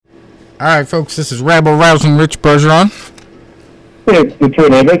All right, folks, this is Rabble Rousing Rich Bergeron. It's the two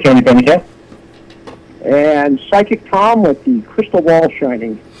neighbor, Tony Pennycat. And Psychic Tom with the crystal ball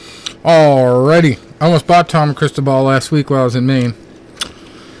shining. Alrighty. I almost bought Tom a crystal ball last week while I was in Maine.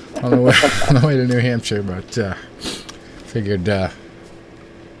 On the way to New Hampshire, but figured, I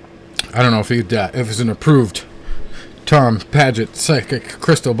don't know if it was an approved Tom Paget Psychic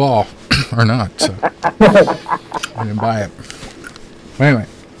crystal ball or not, so I didn't buy it. Anyway,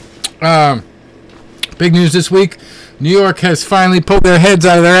 big news this week. New York has finally pulled their heads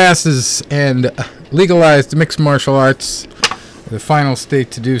out of their asses and legalized mixed martial arts, the final state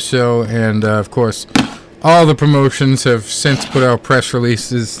to do so, and of course all the promotions have since put out press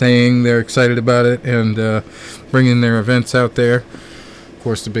releases saying they're excited about it and bringing their events out there. Of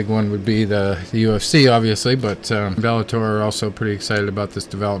course, the big one would be the UFC, obviously, but Bellator are also pretty excited about this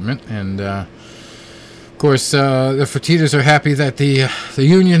development, and of course the Fertittas are happy that the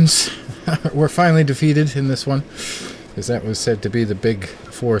unions were finally defeated in this one, because that was said to be the big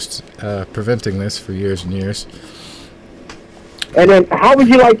force preventing this for years and years. And then, how would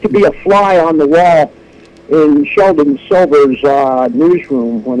you like to be a fly on the wall in Sheldon Silver's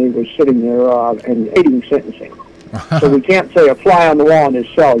newsroom when he was sitting there and awaiting sentencing? So we can't say a fly on the wall in his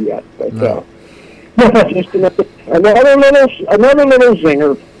cell yet, but No. just another little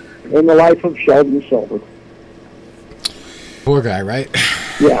zinger in the life of Sheldon Silver. Poor guy, right?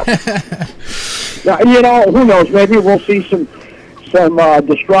 Yeah. Now, who knows? Maybe we'll see some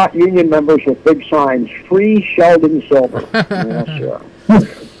distraught union members with big signs, "Free Sheldon Silver." Yeah, sure.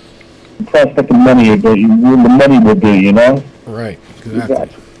 Plus, what the money would be, Right, exactly.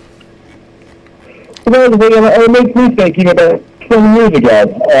 It makes me think, about 20 years ago,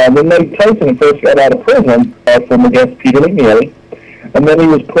 when Mike Tyson first got out of prison from against Peter McNeely, and then he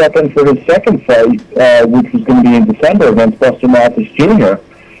was prepping for his second fight, which was going to be in December against Buster Mathis Jr.,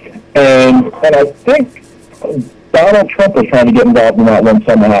 and I think Donald Trump was trying to get involved in that one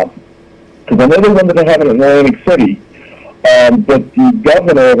somehow, because I know they wanted to have it in Atlantic City, but the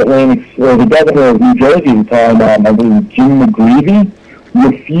governor of New Jersey at the time, I believe Jim McGreevey,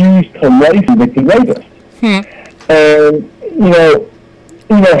 refused to license the rapist. And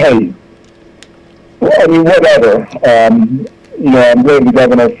hey, whatever. I'm glad the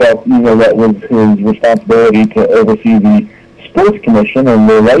governor felt that was his responsibility to oversee the sports commission and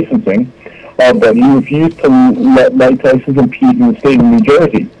their licensing. But he refused to let Mike Tyson compete in the state of New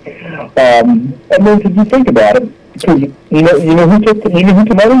Jersey. And then, if you think about it, because you know who took the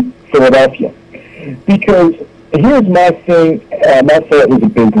money? Philadelphia. Because here's my thing. My thought was a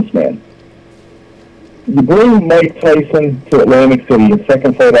businessman. You bring Mike Tyson to Atlantic City, his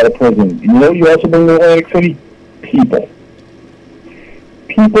second fight out of prison. You also bring to Atlantic City? People.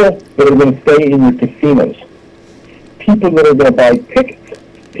 People that are going to stay in your casinos. People that are going to buy tickets.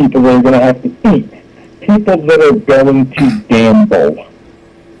 People that are going to have to eat. People that are going to gamble.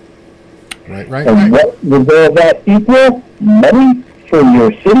 Right. And what was all that equal? Money for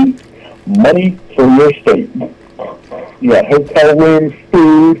your city, money for your state. You got hotel rooms,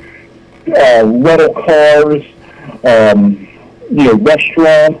 food, rental cars,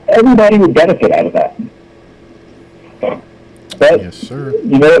 restaurants. Everybody would benefit out of that. But, yes, sir.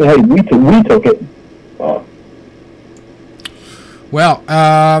 Hey, we took it. Well,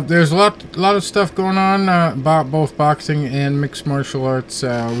 there's a lot of stuff going on about both boxing and mixed martial arts.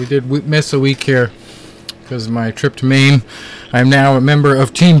 We did miss a week here because of my trip to Maine. I'm now a member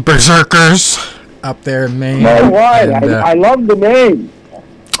of Team Berserkers up there in Maine. All right, I love the name.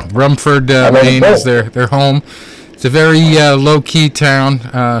 Rumford, Maine is their home. It's a very low-key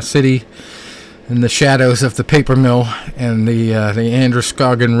town, city, in the shadows of the paper mill, and the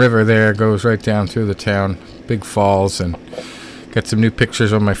Androscoggin River there goes right down through the town. Big falls, and got some new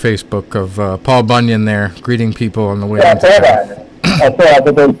pictures on my Facebook of Paul Bunyan there greeting people on the way into town. I thought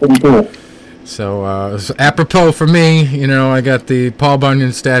that was pretty cool. So it was apropos for me, I got the Paul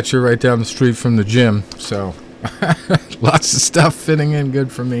Bunyan statue right down the street from the gym. So lots of stuff fitting in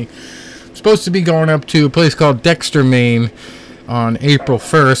good for me. I'm supposed to be going up to a place called Dexter, Maine on April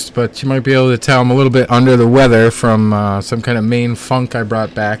 1st, but you might be able to tell I'm a little bit under the weather from some kind of Maine funk I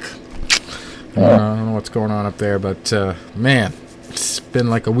brought back. I don't know what's going on up there, but man, it's been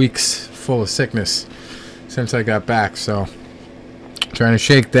like a week's full of sickness since I got back, so trying to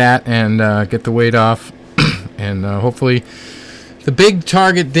shake that and get the weight off, and hopefully the big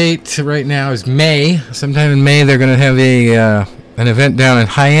target date right now is May. Sometime in May they're going to have an event down in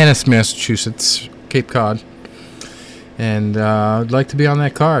Hyannis, Massachusetts, Cape Cod, and I'd like to be on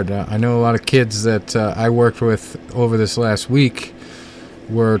that card. I know a lot of kids that I worked with over this last week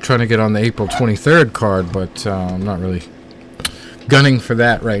were trying to get on the April 23rd card, but I'm not really gunning for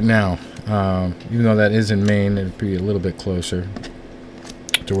that right now. Even though that is in Maine, it'd be a little bit closer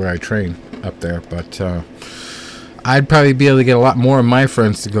to where I train up there. But I'd probably be able to get a lot more of my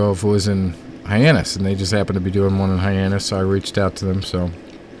friends to go if it was in Hyannis, and they just happen to be doing one in Hyannis, so I reached out to them. So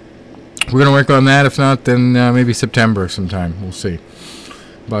we're going to work on that. If not, then maybe September sometime. We'll see.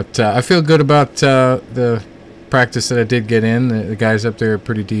 But I feel good about the practice that I did get in. The guys up there are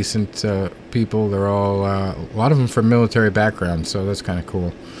pretty decent people. They're all, a lot of them from military backgrounds, so that's kind of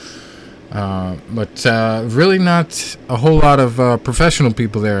cool. But really not a whole lot of professional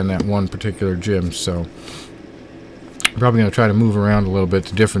people there in that one particular gym, so I'm probably going to try to move around a little bit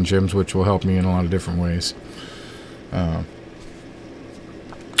to different gyms, which will help me in a lot of different ways. But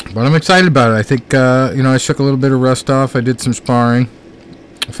I'm excited about it. I think, I shook a little bit of rust off. I did some sparring.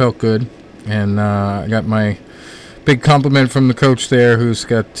 I felt good. And I got my big compliment from the coach there, who's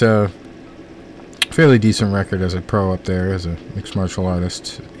got a fairly decent record as a pro up there, as a mixed martial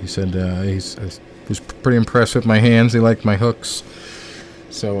artist. He said he was pretty impressed with my hands. He liked my hooks.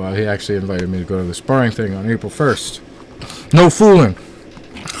 So he actually invited me to go to the sparring thing on April 1st. No fooling.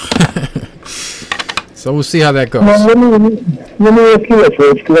 So we'll see how that goes. Well, let me ask you this,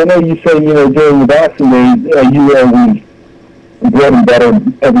 Rich, because I know you say, during the boxing days, you always bread and butter,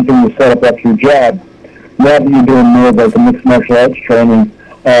 everything was set up your job. Now that you're doing more of like a mixed martial arts training,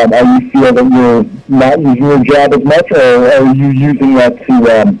 are you feel that you're not using your job as much, or are you using that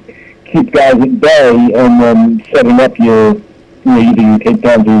to keep guys at bay and then setting up your either your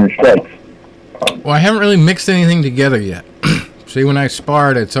takedowns or your strikes? Well, I haven't really mixed anything together yet. See, when I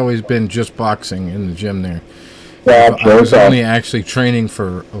sparred, it's always been just boxing in the gym there. I was only actually training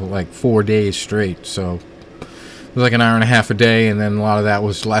for like 4 days straight, so it was like an hour and a half a day, and then a lot of that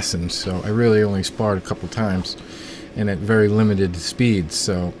was lessons. So I really only sparred a couple times, and at very limited speeds.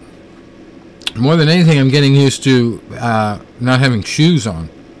 So more than anything, I'm getting used to not having shoes on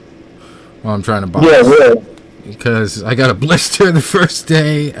while I'm trying to box. Yeah, really. Because I got a blister the first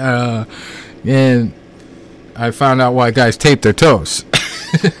day, and I found out why guys tape their toes.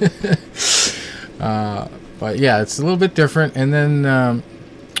 But yeah, it's a little bit different. And then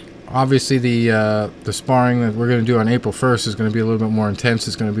obviously the sparring that we're going to do on April 1st is going to be a little bit more intense.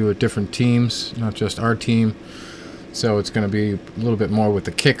 It's going to be with different teams, not just our team. So it's going to be a little bit more with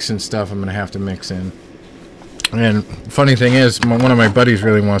the kicks and stuff I'm going to have to mix in. And funny thing is, one of my buddies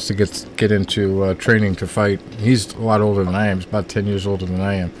really wants to get into training to fight. He's a lot older than I am. He's about 10 years older than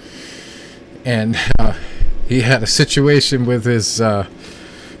I am. And he had a situation with his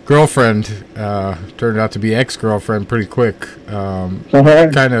girlfriend, turned out to be ex-girlfriend pretty quick.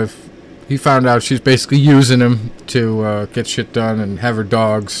 Kind of, he found out she's basically using him to get shit done and have her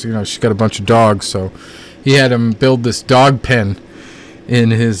dogs. She's got a bunch of dogs, so he had him build this dog pen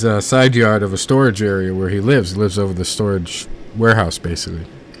in his side yard of a storage area where he lives. He lives over the storage warehouse, basically.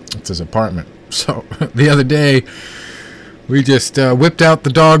 It's his apartment. So the other day, we just whipped out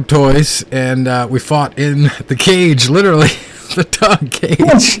the dog toys, and we fought in the cage, literally, the dog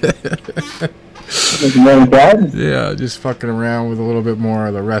cage. Yeah, just fucking around with a little bit more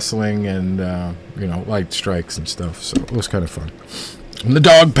of the wrestling and, light strikes and stuff. So it was kind of fun. And the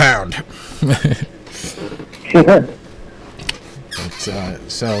dog pound.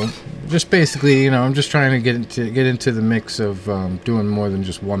 So just basically, I'm just trying to get into the mix of doing more than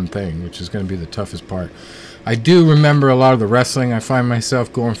just one thing, which is going to be the toughest part. I do remember a lot of the wrestling. I find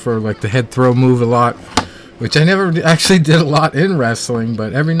myself going for like the head throw move a lot, which I never actually did a lot in wrestling,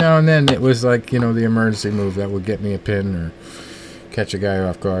 but every now and then it was like, the emergency move that would get me a pin or catch a guy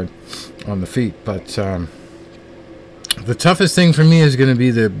off guard on the feet. But the toughest thing for me is going to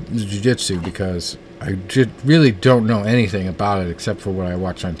be the jiu-jitsu, because I really don't know anything about it except for what I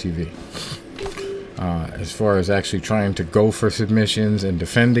watch on TV. As far as actually trying to go for submissions and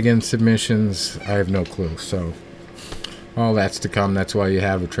defend against submissions, I have no clue. So all that's to come. That's why you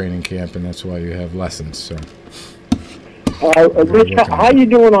have a training camp, and that's why you have lessons. So, Rich, how are you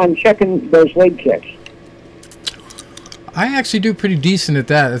doing on checking those leg kicks? I actually do pretty decent at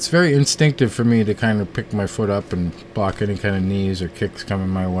that. It's very instinctive for me to kind of pick my foot up and block any kind of knees or kicks coming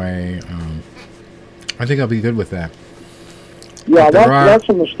my way. I think I'll be good with that. Yeah, that's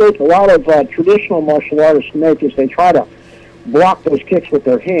a mistake a lot of traditional martial artists make, is they try to block those kicks with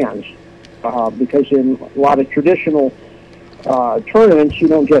their hands, because in a lot of traditional tournaments, you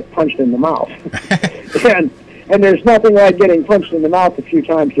don't get punched in the mouth. and there's nothing like getting punched in the mouth a few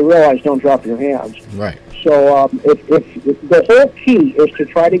times to realize don't drop your hands. Right. So if the whole key is to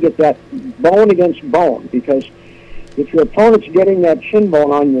try to get that bone against bone, because if your opponent's getting that shin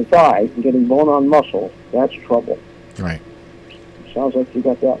bone on your thigh and getting bone on muscle, that's trouble. Right. Sounds like you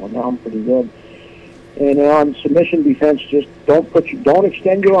got that one down pretty good. And on submission defense, just don't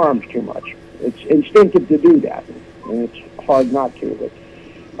extend your arms too much. It's instinctive to do that, and it's hard not to. But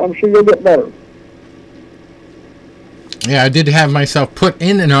I'm sure you'll get better. Yeah, I did have myself put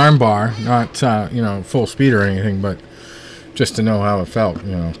in an arm bar, not full speed or anything, but just to know how it felt,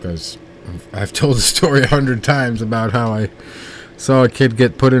 because I've told the story 100 times about how I saw a kid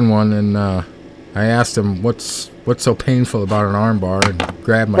get put in one, and I asked him what's so painful about an arm bar, and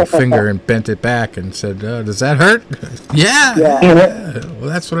grabbed my finger and bent it back and said, "Does that hurt?" Yeah. Well,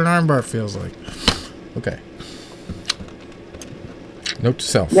 that's what an arm bar feels like. Okay. Note to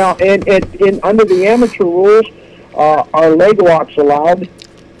self. Now, in under the amateur rules, are leg locks allowed?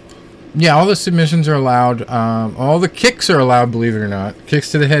 Yeah, all the submissions are allowed. All the kicks are allowed, believe it or not. Kicks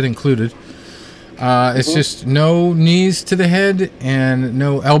to the head included. It's just no knees to the head and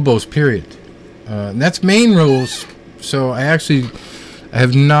no elbows, period. And that's main rules. So I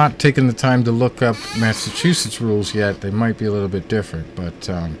have not taken the time to look up Massachusetts rules yet. They might be a little bit different. But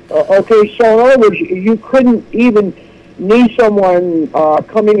okay, so in other words, you couldn't even knee someone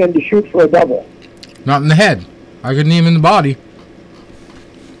coming in to shoot for a double? Not in the head. I could knee him in the body.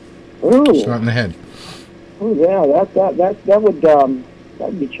 Ooh. Just not in the head. Oh yeah,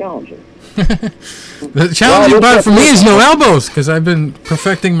 that'd be challenging. The challenging part for me is no elbows, because I've been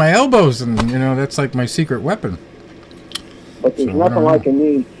perfecting my elbows, and that's like my secret weapon. But there's nothing like a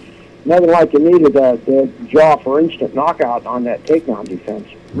knee to the jaw for instant knockout on that takedown defense.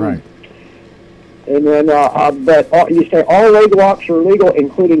 Right. And then, but you say all leg locks are legal,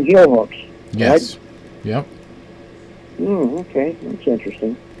 including heel hooks. Yes. Right? Yep. Okay, that's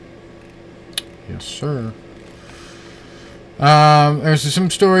interesting. Yes, sir. There's some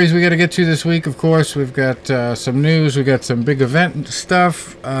stories we got to get to this week. Of course, we've got some news. We got some big event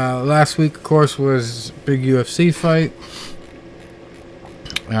stuff. Last week, of course, was big UFC fight.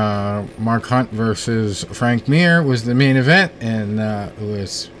 Mark Hunt versus Frank Mir was the main event, and it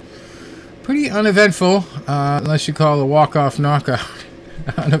was pretty uneventful, unless you call a walk-off knockout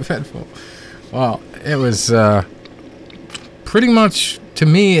uneventful. Well, it was pretty much, to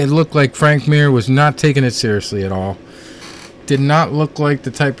me, it looked like Frank Mir was not taking it seriously at all. Did not look like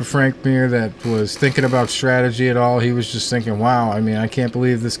the type of Frank Mir that was thinking about strategy at all. He was just thinking, wow, I can't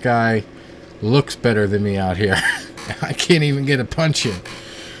believe this guy looks better than me out here. I can't even get a punch in.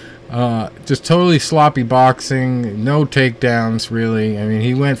 Just totally sloppy boxing, no takedowns, really.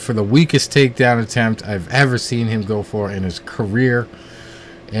 He went for the weakest takedown attempt I've ever seen him go for in his career.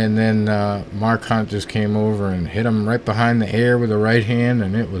 And then Mark Hunt just came over and hit him right behind the ear with a right hand,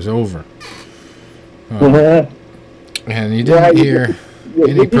 and it was over. And you didn't hear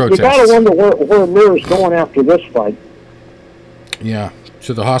any protests. You gotta wonder where Mir's going after this fight. Yeah,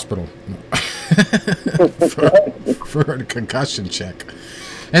 to the hospital for a concussion check.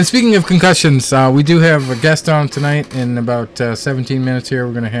 And speaking of concussions, we do have a guest on tonight in about 17 minutes here.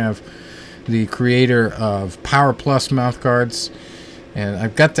 We're going to have the creator of PowerPlus mouth guards. And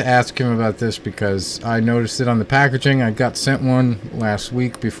I've got to ask him about this because I noticed it on the packaging. I got sent one last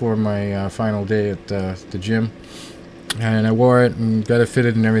week before my final day at the gym. And I wore it and got it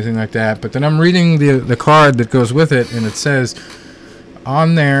fitted and everything like that. But then I'm reading the card that goes with it, and it says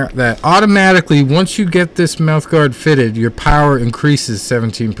on there that automatically, once you get this mouth guard fitted, your power increases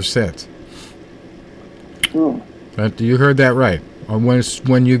 17%. You heard that right.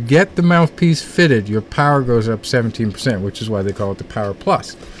 When you get the mouthpiece fitted, your power goes up 17%, which is why they call it the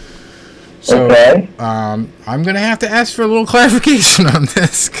PowerPlus. So, okay. I'm going to have to ask for a little clarification on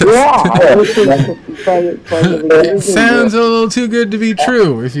this. Yeah. It sounds a little too good to be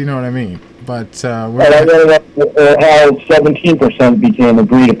true, if you know what I mean. But I read up how 17% became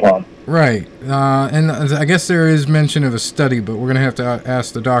agreed upon. Right. And I guess there is mention of a study, but we're going to have to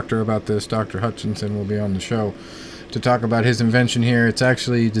ask the doctor about this. Dr. Hutchinson will be on the show to talk about his invention here. It's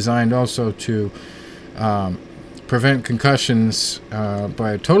actually designed also to prevent concussions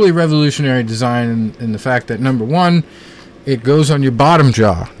by a totally revolutionary design in the fact that, number one, it goes on your bottom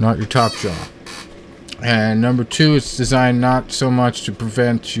jaw, not your top jaw. And number two, it's designed not so much to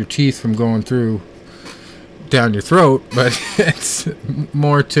prevent your teeth from going through down your throat, but it's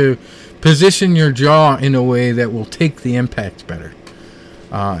more to position your jaw in a way that will take the impact better.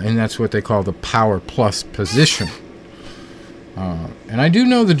 And that's what they call the PowerPlus position. And I do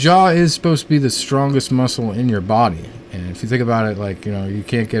know the jaw is supposed to be the strongest muscle in your body. And if you think about it, like, you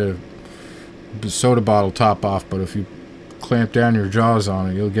can't get a soda bottle top off, but if you clamp down your jaws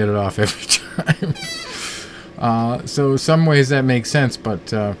on it, you'll get it off every time. So in some ways that makes sense, but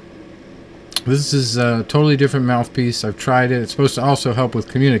this is a totally different mouthpiece. I've tried it. It's supposed to also help with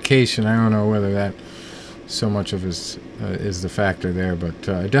communication. I don't know whether that so much of is the factor there, but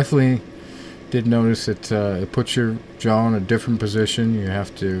I definitely did notice it puts your jaw in a different position. You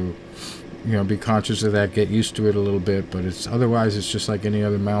have to, be conscious of that, get used to it a little bit. But otherwise it's just like any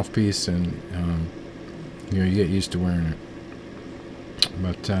other mouthpiece, and you get used to wearing it.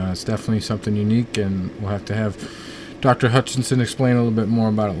 But it's definitely something unique, and we'll have to have Dr. Hutchinson explain a little bit more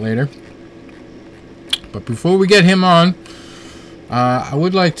about it later. But before we get him on, I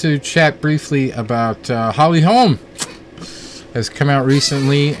would like to chat briefly about Holly Holm. Has come out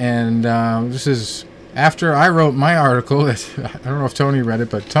recently, and this is after I wrote my article. I don't know if Tony read it,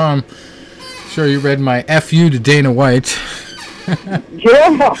 but Tom, sure you read my FU to Dana White.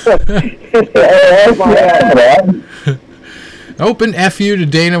 Yeah. Open FU to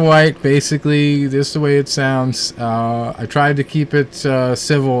Dana White, basically, just the way it sounds. I tried to keep it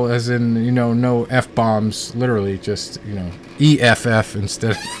civil, as in, no F-bombs, literally, just, EFF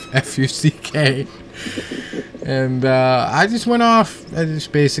instead of FUCK. And I just went off.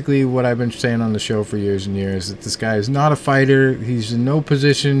 Just basically what I've been saying on the show for years and years, that this guy is not a fighter. He's in no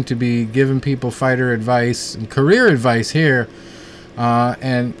position to be giving people fighter advice and career advice here.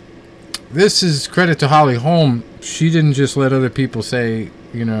 And this is credit to Holly Holm. She didn't just let other people say,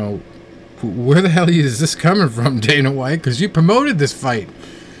 where the hell is this coming from, Dana White? Because you promoted this fight.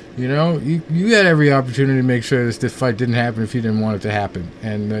 You had every opportunity to make sure this fight didn't happen if you didn't want it to happen.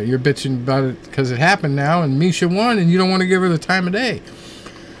 And you're bitching about it because it happened now, and Misha won, and you don't want to give her the time of day.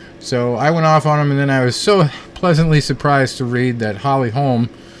 So I went off on him, and then I was so pleasantly surprised to read that Holly Holm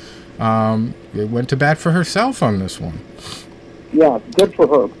went to bat for herself on this one. Yeah, good for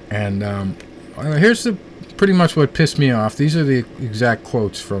her. And here's pretty much what pissed me off. These are the exact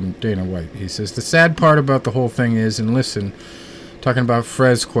quotes from Dana White. He says, "The sad part about the whole thing is," and listen, talking about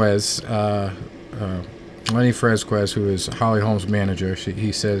Fresquez, Lenny Fresquez, who is Holly Holm's manager,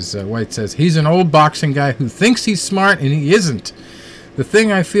 he says, White says, "He's an old boxing guy who thinks he's smart, and he isn't. The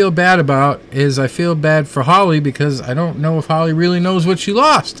thing I feel bad about is I feel bad for Holly because I don't know if Holly really knows what she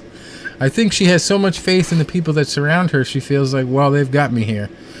lost. I think she has so much faith in the people that surround her, she feels like, well, they've got me here.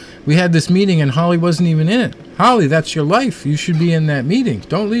 We had this meeting and Holly wasn't even in it. Holly, that's your life. You should be in that meeting.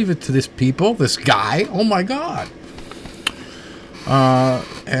 Don't leave it to this guy. Oh, my God."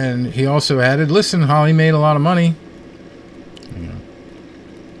 And he also added, "Listen, Holly made a lot of money.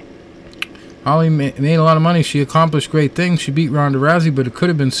 Holly made a lot of money. She accomplished great things. She beat Ronda Rousey, but it could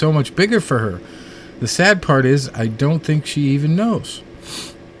have been so much bigger for her. The sad part is I don't think she even knows."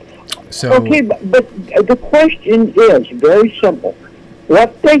 So, okay, but the question is very simple.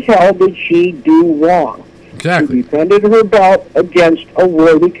 What the hell did she do wrong? Exactly. She defended her belt against a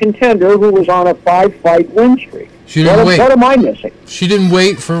worthy contender who was on a 5-fight win streak. She didn't wait. What am I missing? She didn't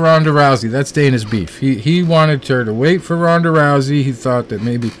wait for Ronda Rousey. That's Dana's beef. He wanted her to wait for Ronda Rousey. He thought that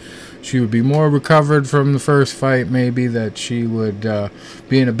maybe she would be more recovered from the first fight, maybe that she would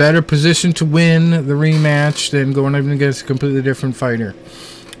be in a better position to win the rematch than going up against a completely different fighter.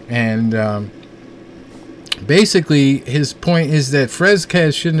 And basically, his point is that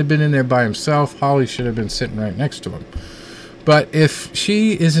Fresquez shouldn't have been in there by himself. Holly should have been sitting right next to him. But if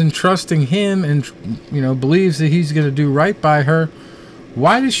she is entrusting him and believes that he's going to do right by her,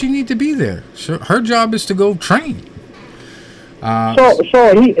 why does she need to be there? Her job is to go train. So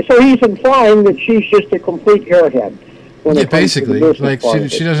he's implying that she's just a complete airhead. Yeah, basically, like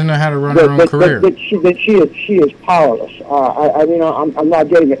she doesn't know how to run her own career. That she is powerless. I'm not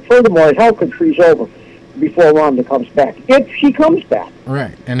getting it. Furthermore, hell could freeze over before Ronda comes back, if she comes back.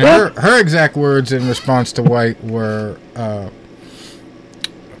 Right, and her exact words in response to White were,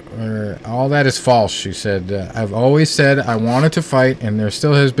 "All that is false," she said. "I've always said I wanted to fight, and there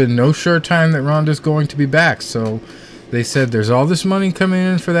still has been no sure time that Ronda's going to be back. So they said there's all this money coming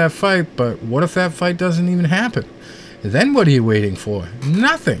in for that fight, but what if that fight doesn't even happen? Then what are you waiting for?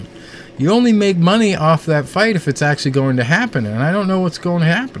 Nothing. You only make money off that fight if it's actually going to happen, and I don't know what's going to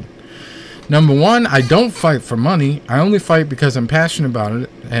happen. Number one, I don't fight for money. I only fight because I'm passionate about it.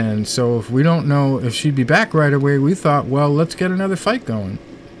 And so if we don't know if she'd be back right away, we thought, well, let's get another fight going."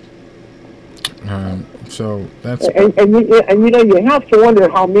 So that's... And you have to wonder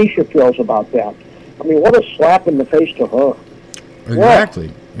how Misha feels about that. I mean, what a slap in the face to her.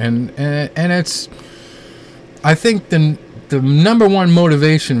 Exactly. Yeah. And it's... I think the number one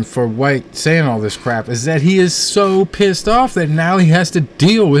motivation for White saying all this crap is that he is so pissed off that now he has to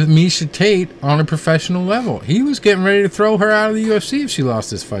deal with Misha Tate on a professional level. He was getting ready to throw her out of the UFC if she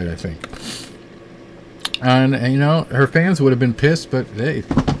lost this fight, I think. And her fans would have been pissed, but hey,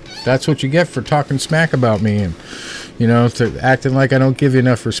 that's what you get for talking smack about me and, acting like I don't give you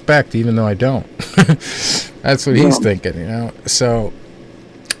enough respect, even though I don't. That's what he's thinking, So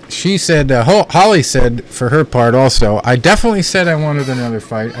she said, Holly said for her part also, I definitely said I wanted another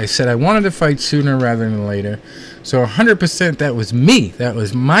fight. I said I wanted to fight sooner rather than later. So 100% that was me. That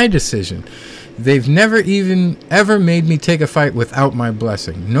was my decision. They've never even ever made me take a fight without my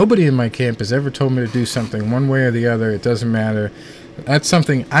blessing. Nobody in my camp has ever told me to do something one way or the other. It doesn't matter. That's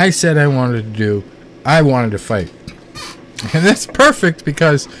something I said I wanted to do. I wanted to fight. And that's perfect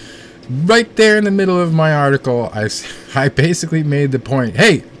because right there in the middle of my article, I basically made the point,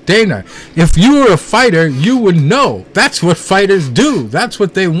 hey, Dana, if you were a fighter, you would know. That's what fighters do. That's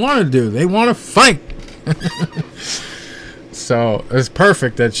what they want to do. They want to fight. So it's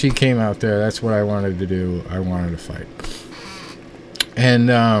perfect that she came out there. That's what I wanted to do. I wanted to fight. And,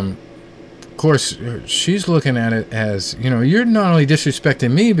 of course, she's looking at it as, you're not only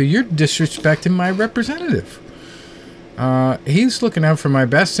disrespecting me, but you're disrespecting my representative. He's looking out for my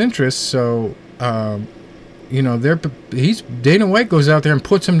best interests, so, Dana White goes out there and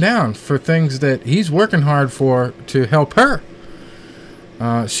puts him down for things that he's working hard for to help her.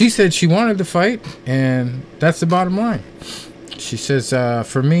 She said she wanted to fight, and that's the bottom line. She says,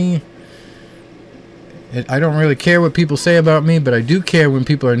 for me, I don't really care what people say about me, but I do care when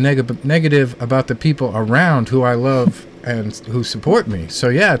people are negative about the people around who I love and who support me. So,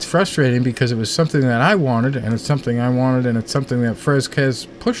 yeah, it's frustrating because it was something that I wanted, and it's something I wanted, and it's something that Frezquez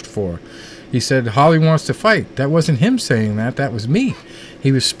pushed for. He said, Holly wants to fight. That wasn't him saying that. That was me.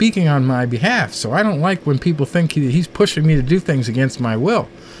 He was speaking on my behalf. So I don't like when people think he's pushing me to do things against my will.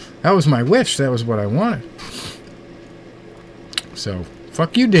 That was my wish. That was what I wanted. So,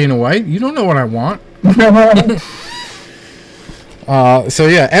 fuck you, Dana White. You don't know what I want. So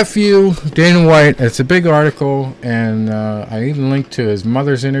yeah, F you, Dana White. It's a big article, and I even linked to his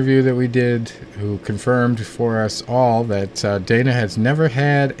mother's interview that we did, who confirmed for us all that Dana has never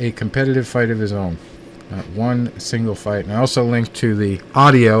had a competitive fight of his own. Not one single fight. And I also linked to the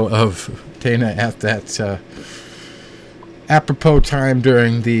audio of Dana at that apropos time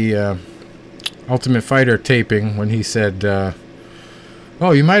during the Ultimate Fighter taping when he said,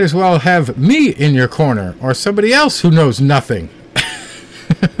 oh, you might as well have me in your corner or somebody else who knows nothing.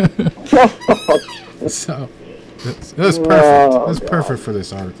 So it was perfect. It was perfect for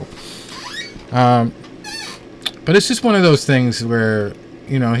this article. But it's just one of those things where,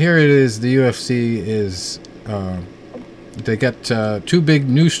 here it is. The UFC is they got two big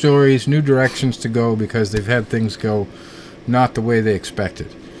new stories, new directions to go because they've had things go not the way they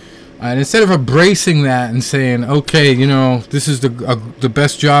expected. And instead of embracing that and saying, okay, this is the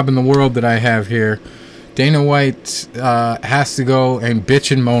best job in the world that I have here, Dana White has to go and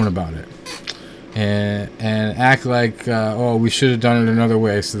bitch and moan about it. And act like, oh, we should have done it another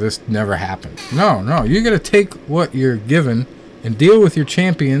way, so this never happened. No, you got to take what you're given and deal with your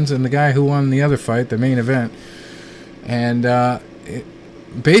champions and the guy who won the other fight, the main event. And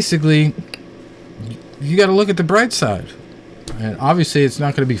basically, you got to look at the bright side. And obviously, it's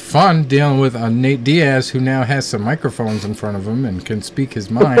not going to be fun dealing with Nate Diaz, who now has some microphones in front of him and can speak his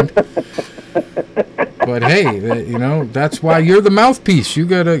mind. But hey, that's why you're the mouthpiece. You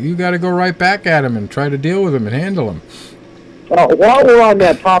gotta go right back at him and try to deal with him and handle him. While we're on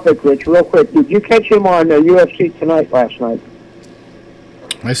that topic, Rich, real quick, did you catch him on UFC Tonight last night?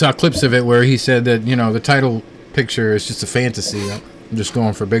 I saw clips of it where he said that the title picture is just a fantasy. I'm just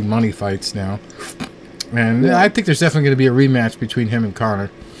going for big money fights now, and I think there's definitely going to be a rematch between him and Conor.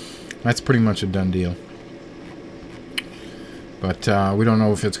 That's pretty much a done deal. But we don't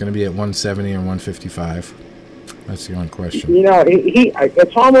know if it's going to be at 170 or 155. That's the only question.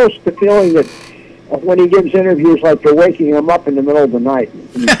 It's almost the feeling that when he gives interviews, like they're waking him up in the middle of the night, and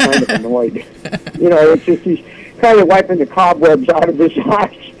he's kind of annoyed. It's just he's kind of wiping the cobwebs out of his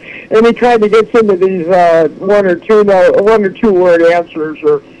eyes, and he kind of gets into these one or two word answers,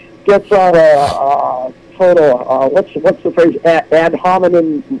 or gets on a photo. What's the phrase? Ad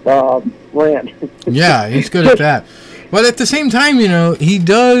hominem rant. Yeah, he's good at that. But at the same time, he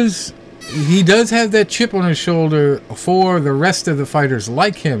does have that chip on his shoulder for the rest of the fighters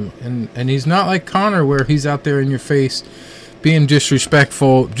like him. And he's not like Conor, where he's out there in your face being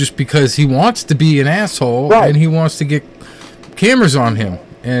disrespectful just because he wants to be an asshole, right, and he wants to get cameras on him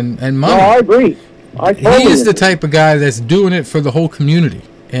and money. No, I agree. He is the type of guy that's doing it for the whole community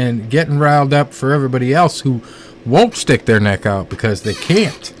and getting riled up for everybody else who won't stick their neck out because they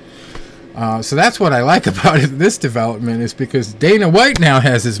can't. So that's what I like about this development, is because Dana White now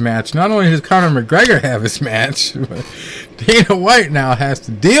has his match. Not only does Conor McGregor have his match, but Dana White now has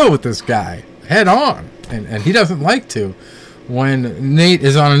to deal with this guy head on. And he doesn't like to when Nate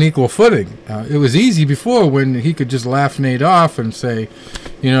is on an equal footing. It was easy before when he could just laugh Nate off and say,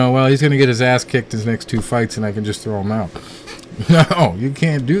 well, he's going to get his ass kicked his next two fights and I can just throw him out. No, you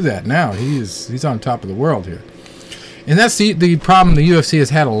can't do that now. He's on top of the world here. And that's the problem the UFC has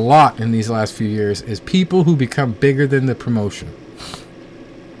had a lot in these last few years, is people who become bigger than the promotion.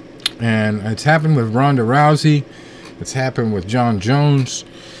 And it's happened with Ronda Rousey. It's happened with John Jones.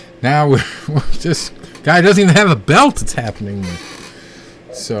 Now we're just... Guy doesn't even have a belt it's happening with.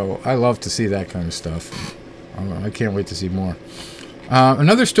 So I love to see that kind of stuff. I can't wait to see more.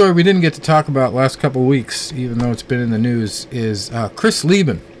 Another story we didn't get to talk about last couple weeks, even though it's been in the news, is Chris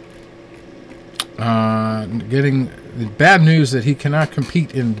Lieben getting the bad news that he cannot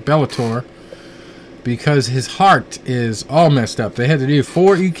compete in Bellator because his heart is all messed up. They had to do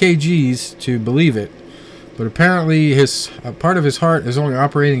 4 EKGs to believe it, but apparently his part of his heart is only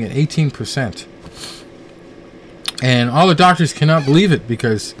operating at 18%. And all the doctors cannot believe it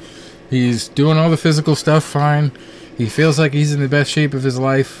because he's doing all the physical stuff fine. He feels like he's in the best shape of his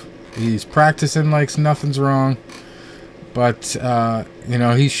life. He's practicing like nothing's wrong. But,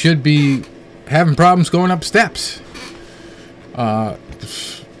 he should be having problems going up steps.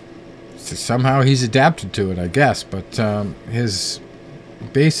 Somehow he's adapted to it, I guess. But his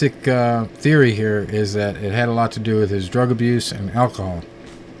basic theory here is that it had a lot to do with his drug abuse and alcohol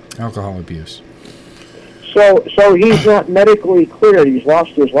abuse. So he's not medically cleared. He's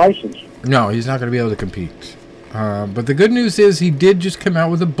lost his license. No, he's not going to be able to compete. But the good news is he did just come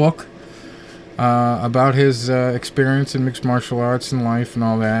out with a book about his experience in mixed martial arts and life and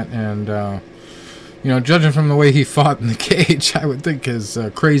all that. And, judging from the way he fought in the cage, I would think his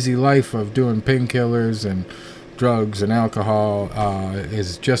crazy life of doing painkillers and drugs and alcohol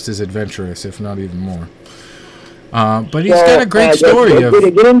is just as adventurous, if not even more. But he's got a great story. Did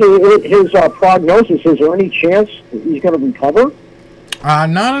he get into his prognosis? Is there any chance that he's going to recover?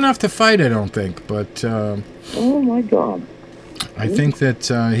 Not enough to fight, I don't think. But oh my God! I think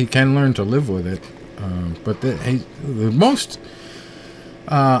that he can learn to live with it. But the most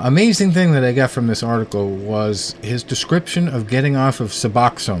amazing thing that I got from this article was his description of getting off of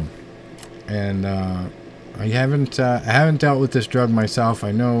Suboxone. And I haven't dealt with this drug myself.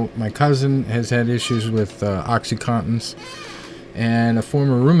 I know my cousin has had issues with OxyContins, and a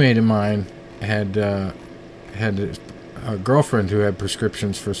former roommate of mine had a girlfriend who had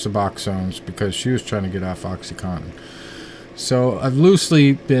prescriptions for Suboxones because she was trying to get off OxyContin. So I've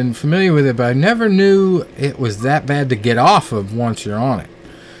loosely been familiar with it, but I never knew it was that bad to get off of once you're on it.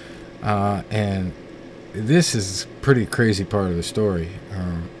 And this is a pretty crazy part of the story.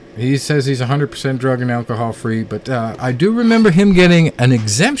 He says he's 100% drug and alcohol free, but I do remember him getting an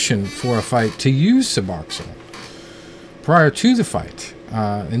exemption for a fight to use Suboxone prior to the fight.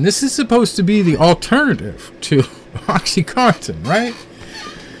 And this is supposed to be the alternative to OxyContin, right?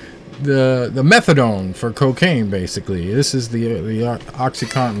 The methadone for cocaine, basically. This is the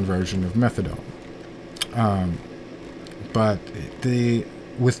OxyContin version of methadone. But the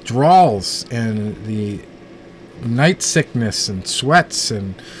withdrawals and the night sickness and sweats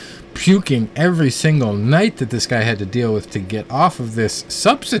and puking every single night that this guy had to deal with to get off of this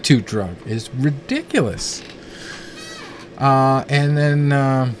substitute drug is ridiculous. And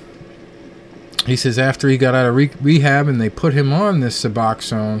then he says after he got out of rehab and they put him on this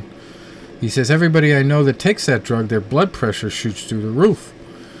Suboxone, he says everybody I know that takes that drug, their blood pressure shoots through the roof.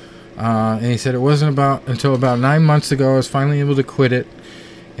 And he said it wasn't until about 9 months ago I was finally able to quit it.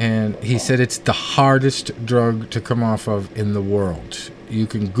 And he said it's the hardest drug to come off of in the world. You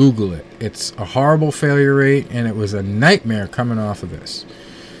can Google it. It's a horrible failure rate, and it was a nightmare coming off of this.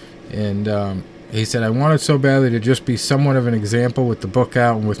 And he said, I wanted so badly to just be somewhat of an example with the book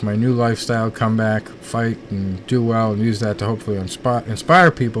out and with my new lifestyle, come back, fight, and do well, and use that to hopefully inspire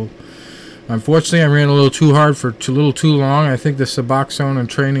people. Unfortunately, I ran a little too hard for a little too long. I think the Suboxone and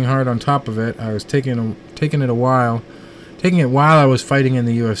training hard on top of it, I was taking it while I was fighting in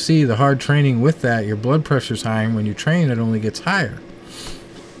the UFC. The hard training with that, your blood pressure's high, and when you train, it only gets higher.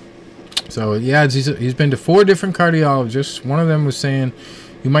 So yeah, he's been to 4 different cardiologists. One of them was saying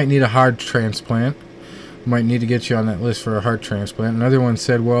you might need a heart transplant. We might need to get you on that list for a heart transplant. Another one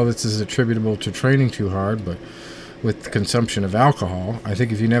said, well, this is attributable to training too hard, but with the consumption of alcohol. I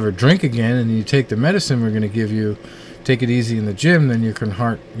think if you never drink again and you take the medicine we're going to give you, take it easy in the gym, then your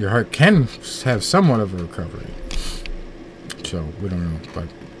heart can have somewhat of a recovery. So we don't know, but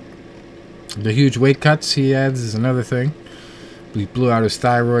the huge weight cuts he adds is another thing. He blew out his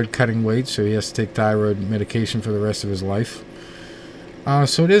thyroid cutting weight, so he has to take thyroid medication for the rest of his life.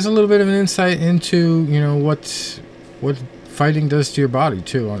 So it is a little bit of an insight into what fighting does to your body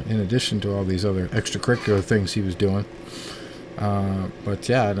too, in addition to all these other extracurricular things he was doing. But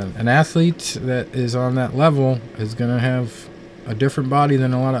yeah, an athlete that is on that level is going to have a different body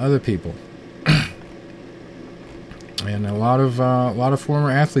than a lot of other people. And a lot of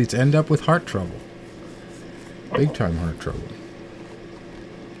former athletes end up with heart trouble, big time heart trouble.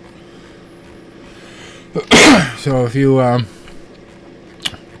 So if you're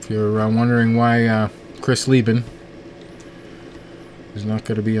wondering why Chris Lieben is not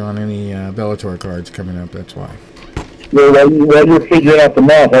going to be on any Bellator cards coming up, that's why. Well, while you're figuring out the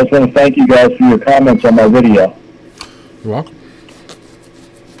math, I just want to thank you guys for your comments on my video. You're welcome.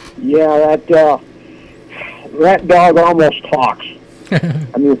 Yeah, that dog almost talks.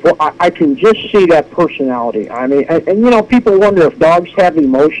 I mean, I can just see that personality. I mean, and people wonder if dogs have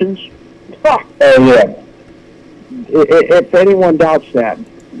emotions. Oh, yeah. If anyone doubts that,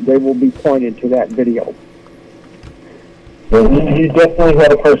 they will be pointed to that video. Well, he definitely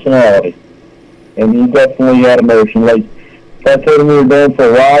had a personality, and he definitely had emotion. Like, if I told him we were going for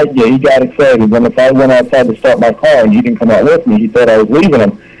a ride, yeah, he got excited. Then if I went outside to start my car and he didn't come out with me, he thought I was leaving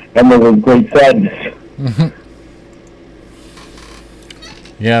him, and there was great sadness. Mm-hmm.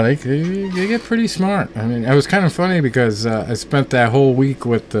 Yeah, they get pretty smart. I mean, it was kind of funny because I spent that whole week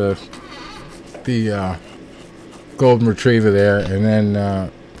with the golden retriever there, and then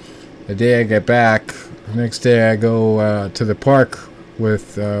the day I get back, the next day I go to the park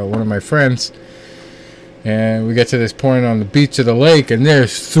with one of my friends, and we get to this point on the beach of the lake, and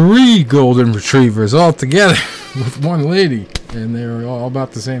there's 3 golden retrievers all together with one lady, and they were all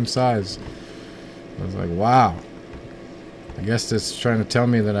about the same size. I was like, wow. I guess that's trying to tell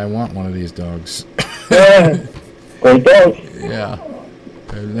me that I want one of these dogs. Yeah, great dogs. Yeah.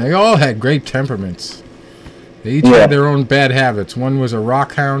 And they all had great temperaments. They each had their own bad habits. One was a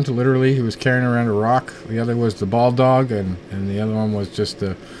rock hound, literally. He was carrying around a rock. The other was the ball dog, and the other one was just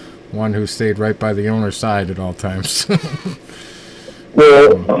the one who stayed right by the owner's side at all times.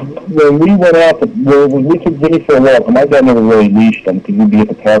 Well, when we went out, when we took Vinny for a walk, my dad never really leashed them because we'd be at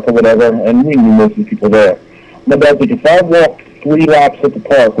the park or whatever, and we knew most of the people there. My dad's like, if I walked 3 laps at the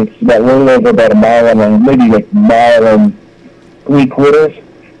park, which is about a little over about a mile and maybe like a mile and 3/4,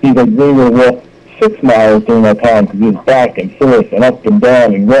 he's like, we will walk 6 miles during that time because he was back and forth and up and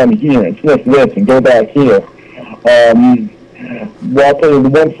down and run here and sniff this and go back here. Well, I'll tell you, the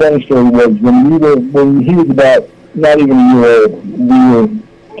one funny story was when he was about not even a year old, we were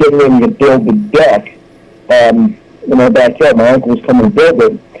getting ready to build the deck in our backyard. My uncle was coming to build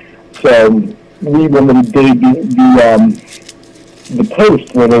it, so we were going to dig the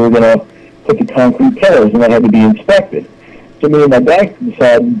post where they were going to put the concrete pillars, and they had to be inspected. So me and my dad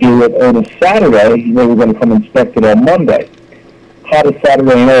decided to do it on a Saturday, and they were going to come inspect it on Monday. Hottest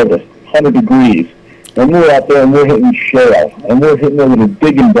Saturday in August, 100 degrees. And we're out there and we're hitting shale, and we're hitting it with a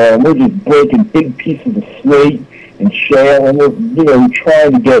digging bell, and we're just breaking big pieces of slate and shale, and we're,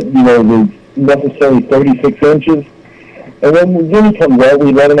 trying to get, the necessary 36 inches. And then when Jimmy comes out,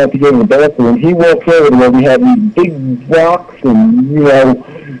 we let him out to go to the bathroom. He walks over to where we have these big rocks and,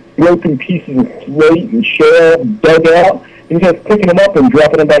 broken pieces of slate and shale dug out, and he's just picking them up and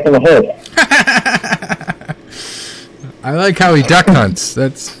dropping them back in the hole. I like how he duck hunts.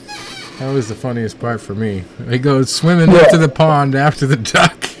 That was the funniest part for me. He goes swimming into the pond after the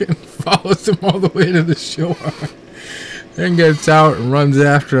duck and follows him all the way to the shore. Then gets out and runs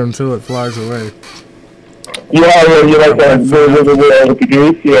after him until it flies away. Yeah, you like that with the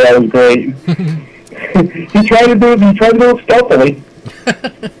goose? Yeah, that was great. He tried to do it stealthily.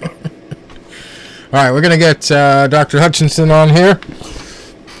 All right, we're going to get Dr. Hutchinson on here.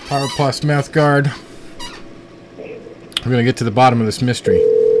 PowerPlus mouth guard. We're going to get to the bottom of this mystery.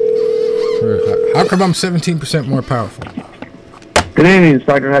 How come I'm 17% more powerful? Good evening, it's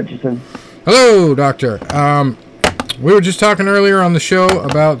Dr. Hutchinson. Hello, Doctor. We were just talking earlier on the show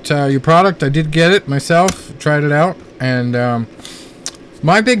about your product. I did get it myself, tried it out, and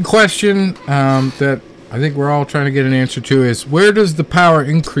my big question that I think we're all trying to get an answer to is, where does the power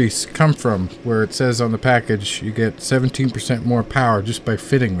increase come from, where it says on the package you get 17% more power just by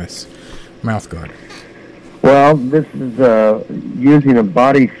fitting this mouth guard? Well, this is using a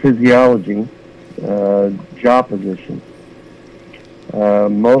body physiology jaw position.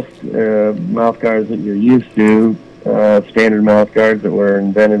 Most mouth guards that you're used to, standard mouth guards that were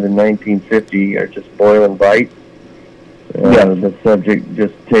invented in 1950, are just boil and bite. The subject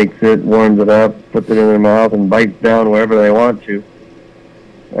just takes it, warms it up, puts it in their mouth, and bites down wherever they want to.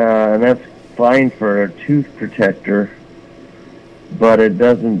 And that's fine for a tooth protector, but it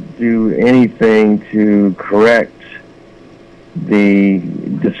doesn't do anything to correct the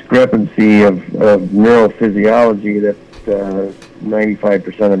discrepancy of neurophysiology that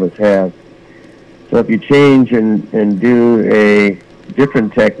 95% of us have. So if you change and do a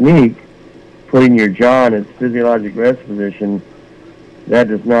different technique, putting your jaw in its physiologic rest position, that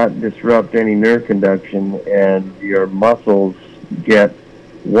does not disrupt any nerve conduction, and your muscles get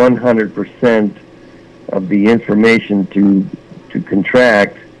 100% of the information to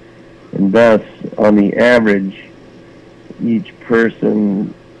contract, and thus, on the average, each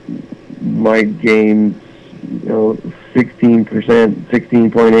person might gain, 16%,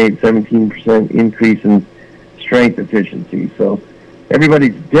 16.8, 17% increase in strength efficiency. So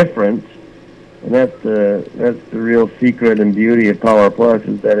everybody's different, and that's the real secret and beauty of PowerPlus,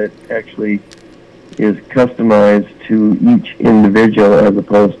 is that it actually is customized to each individual as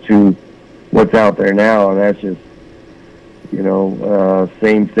opposed to what's out there now, and that's just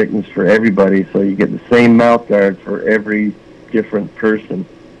same thickness for everybody, so you get the same mouth guard for every different person.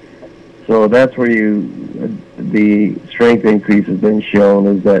 So that's where the strength increase has been shown,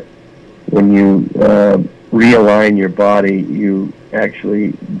 is that when you realign your body, you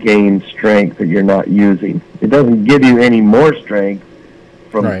actually gain strength that you're not using. It doesn't give you any more strength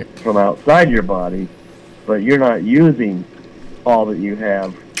from outside your body, but you're not using all that you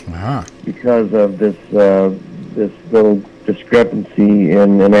have because of this little discrepancy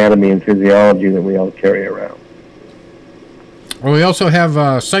in anatomy and physiology that we all carry around. Well, we also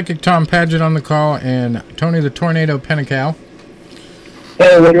have Psychic Tom Paget on the call and Tony the Tornado Penical.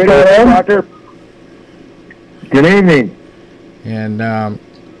 Hey, what's going on, Doctor? Good evening. And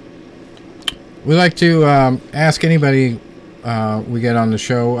we like to ask anybody we get on the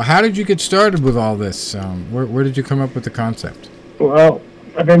show, how did you get started with all this? Where did you come up with the concept? Well,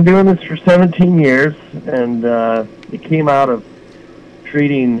 I've been doing this for 17 years, and it came out of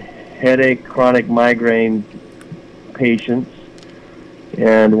treating headache, chronic migraine patients.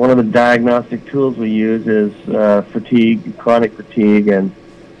 And one of the diagnostic tools we use is fatigue, chronic fatigue, and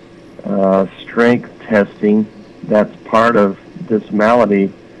strength testing. That's part of this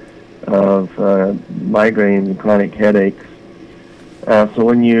malady of migraine and chronic headaches. So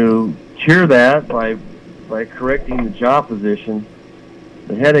when you cure that by correcting the jaw position,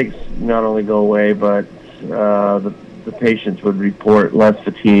 the headaches not only go away, but the patients would report less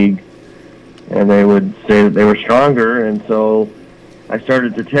fatigue, and they would say that they were stronger. And so I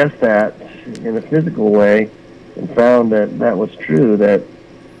started to test that in a physical way and found that that was true, that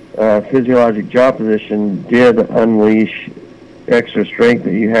physiologic jaw position did unleash extra strength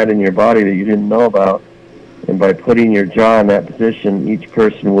that you had in your body that you didn't know about. And by putting your jaw in that position, each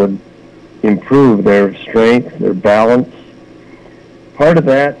person would improve their strength, their balance. Part of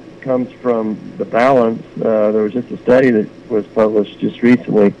that comes from the balance. There was just a study that was published just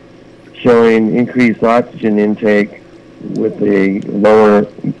recently showing increased oxygen intake with a lower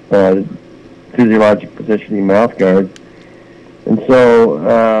physiologic positioning mouth guard. And so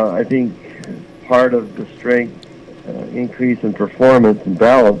I think part of the strength increase in performance and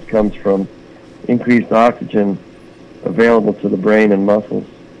balance comes from increased oxygen available to the brain and muscles.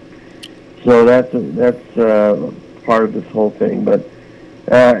 So that's part of this whole thing. But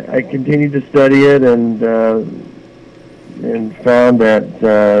I continued to study it and found that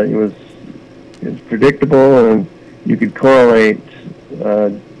it was predictable, and you could correlate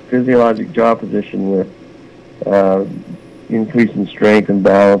physiologic jaw position with increase in strength and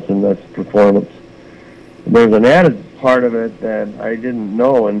balance and thus performance. There's an added part of it that I didn't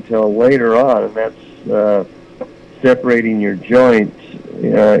know until later on, and that's separating your joint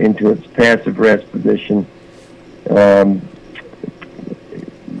into its passive rest position.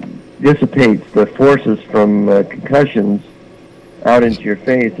 Dissipates the forces from concussions out into your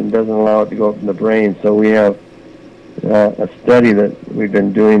face and doesn't allow it to go from the brain. So we have a study that we've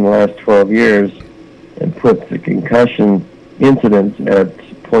been doing the last 12 years and puts the concussion incidence at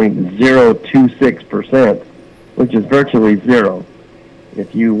 0.026%, which is virtually zero.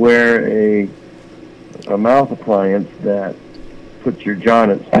 If you wear a mouth appliance that puts your jaw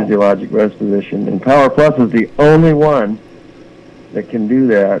in its physiologic rest position, and PowerPlus is the only one that can do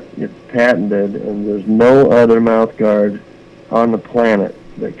that. It's patented, and there's no other mouth guard on the planet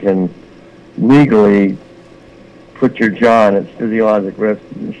that can legally put your jaw in its physiologic rest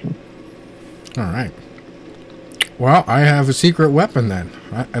position. All right. Well, I have a secret weapon then.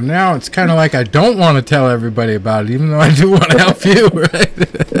 And now it's kind of like I don't want to tell everybody about it, even though I do want to help you, right?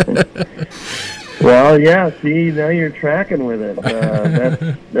 Well, yeah, see, now you're tracking with it.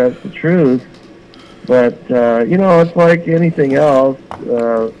 That's the truth. But, it's like anything else.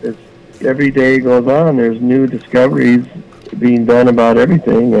 As every day goes on, there's new discoveries being done about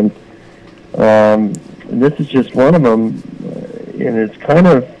everything. And this is just one of them. And it's kind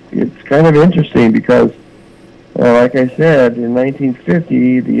of interesting because, like I said, in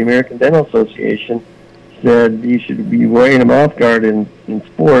 1950, the American Dental Association said you should be wearing a mouth guard in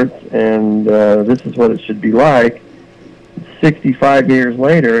sports, and this is what it should be like. 65 years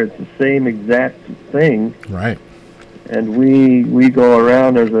later, it's the same exact thing. Right. And we go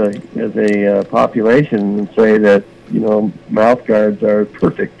around as a population and say that, mouth guards are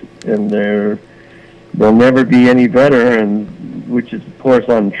perfect and they'll never be any better, and which is of course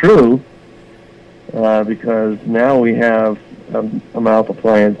untrue, because now we have a mouth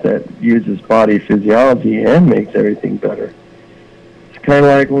appliance that uses body physiology and makes everything better. It's kind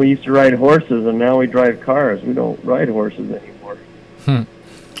of like when we used to ride horses, and now we drive cars. We don't ride horses anymore.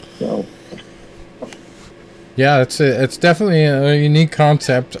 So. Yeah, it's definitely a unique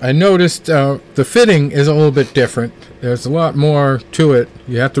concept. I noticed the fitting is a little bit different. There's a lot more to it.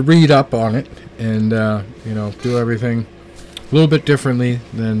 You have to read up on it and do everything a little bit differently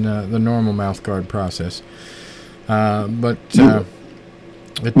than the normal mouth guard process. But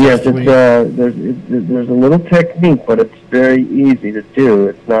it yes, definitely... there's a little technique, but it's very easy to do.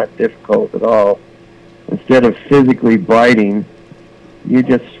 It's not difficult at all. Instead of physically biting, you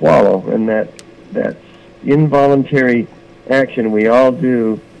just swallow, and that's involuntary action we all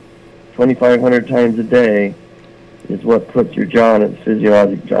do 2,500 times a day is what puts your jaw in its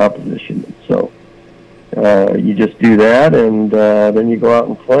physiologic jaw position. So you just do that, and then you go out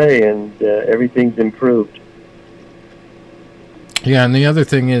and play, and everything's improved. Yeah, and the other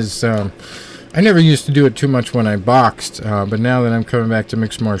thing is, I never used to do it too much when I boxed, but now that I'm coming back to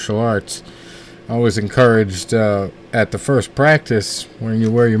mixed martial arts, I was encouraged at the first practice, when you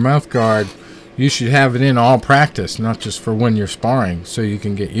wear your mouth guard, you should have it in all practice, not just for when you're sparring, so you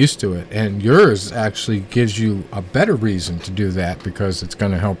can get used to it. And yours actually gives you a better reason to do that, because it's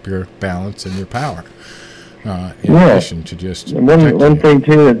going to help your balance and your power, in addition to just... And one thing,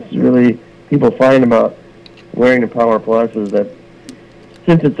 too, that's really people find about wearing the PowerPlus is that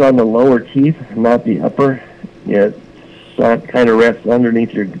since it's on the lower teeth, not the upper, it kind of rests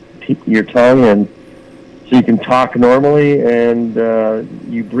underneath your tongue, and so you can talk normally and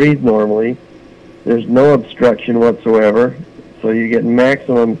you breathe normally. There's no obstruction whatsoever, so you get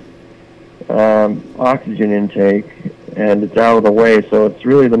maximum oxygen intake, and it's out of the way. So it's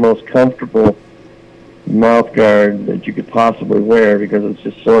really the most comfortable mouth guard that you could possibly wear, because it's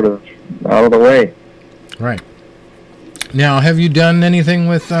just sort of out of the way. Right. Now, have you done anything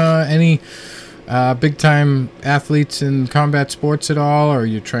with any big-time athletes in combat sports at all, or are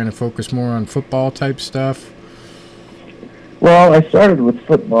you trying to focus more on football-type stuff? Well, I started with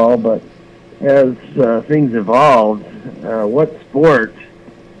football, but as things evolved, what sport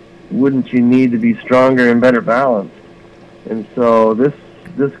wouldn't you need to be stronger and better balanced? And so this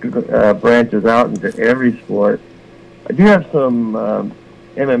branches out into every sport. I do have some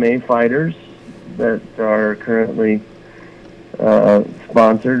MMA fighters that are currently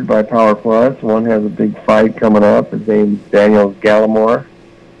sponsored by PowerPlus. One has a big fight coming up. His name's Daniel Gallimore.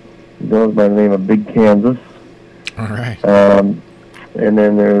 He goes by the name of Big Kansas. All right. And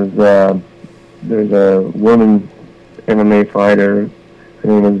then there's a woman MMA fighter. Her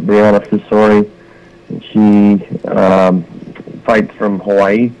name is Brianna Fisori, and she fights from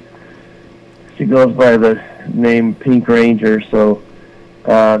Hawaii. She goes by the name Pink Ranger. So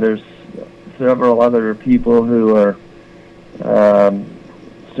there's several other people who are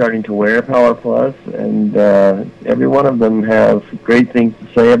starting to wear PowerPlus, and every one of them have great things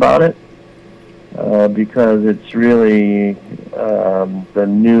to say about it, because it's really the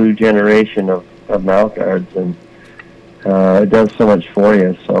new generation of mouth guards, and it does so much for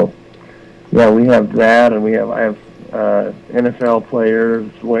you. So yeah, we have that, and I have NFL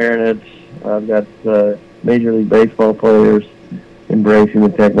players wearing it. I've got Major League Baseball players embracing the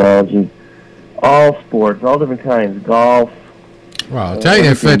technology. All sports, all different kinds, golf. Well, I'll tell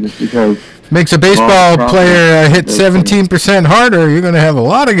you, if it makes a baseball player hit 17% harder, you're going to have a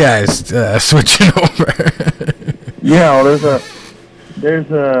lot of guys switching over. Yeah, well,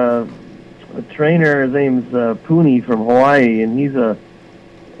 there's a trainer. His name's Puni from Hawaii, and he's a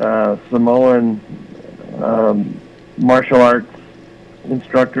Samoan martial arts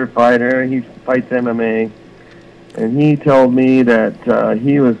instructor, fighter. He fights MMA, and he told me that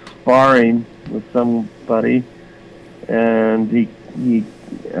he was sparring with somebody, and he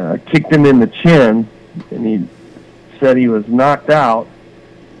kicked him in the chin, and he said he was knocked out.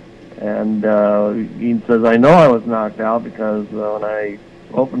 And he says, I know I was knocked out because when I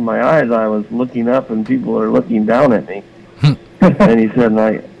opened my eyes, I was looking up and people are looking down at me. And he said,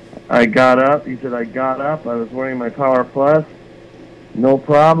 I got up. He said, I got up. I was wearing my PowerPlus. No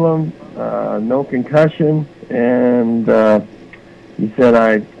problem. No concussion. And he said,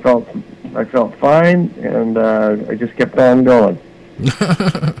 I felt fine, and I just kept on going.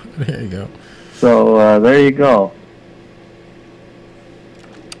 There you go. So there you go.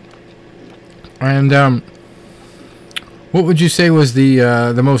 And What would you say was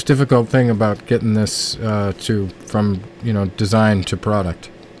the most difficult thing about getting this from design to product?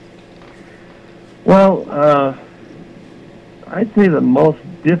 Well, I'd say the most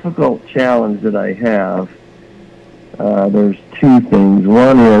difficult challenge that I have, there's two things.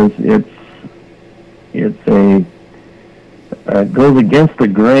 One is it goes against the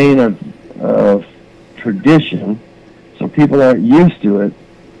grain of tradition, so people aren't used to it,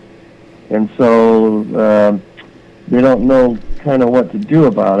 and so they don't know kind of what to do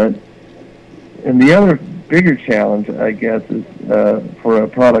about it. And the other bigger challenge, I guess, is for a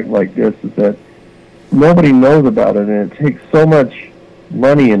product like this is that nobody knows about it, and it takes so much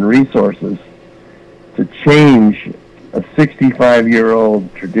money and resources to change a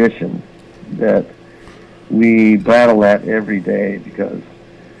 65-year-old tradition that we battle that every day because,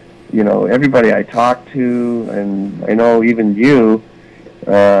 everybody I talk to, and I know even you,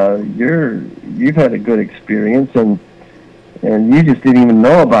 you've had a good experience, and you just didn't even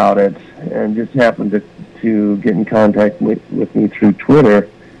know about it, and just happened to get in contact with me through Twitter.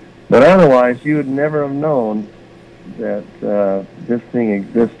 But otherwise, you would never have known that this thing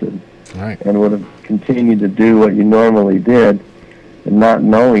existed, right, and would have continued to do what you normally did, and not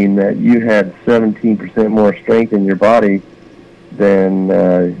knowing that you had 17% more strength in your body than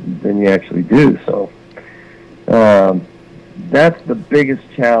you actually do. So that's the biggest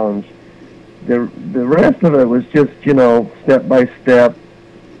challenge. The rest of it was just step by step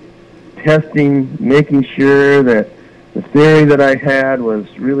testing, making sure that the theory that I had was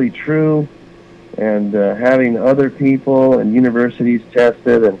really true, and having other people and universities test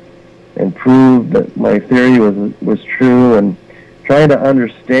it and prove that my theory was true, and trying to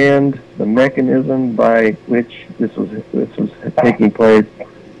understand the mechanism by which this was taking place.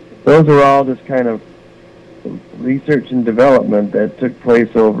 Those are all just kind of research and development that took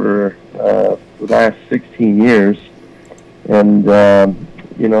place over the last 16 years. And,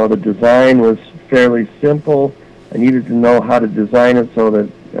 the design was fairly simple. I needed to know how to design it so that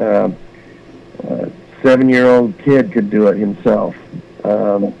a 7-year-old kid could do it himself.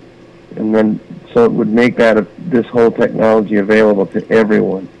 And then, so it would make this whole technology available to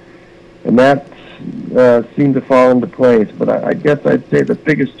everyone. And that seemed to fall into place. But I guess I'd say the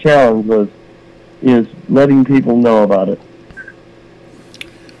biggest challenge is letting people know about it.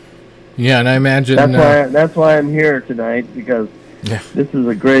 Yeah, and I imagine that's why I'm here tonight, because this is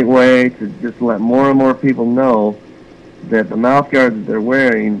a great way to just let more and more people know that the mouth guard that they're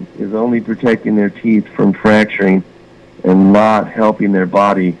wearing is only protecting their teeth from fracturing and not helping their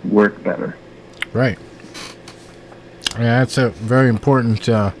body work better. Right. Yeah, that's a very important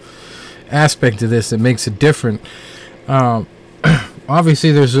aspect of this that makes it different.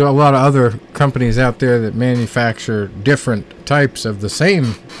 Obviously, there's a lot of other companies out there that manufacture different types of the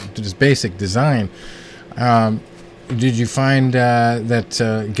same just basic design. Did you find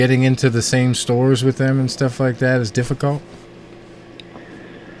that getting into the same stores with them and stuff like that is difficult?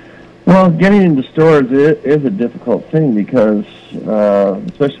 Well, getting into stores is a difficult thing because,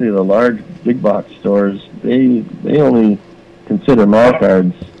 especially the large big box stores, they only consider mouth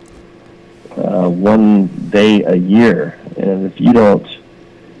guards one day a year, and if you don't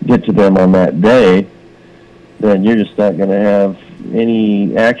get to them on that day, then you're just not going to have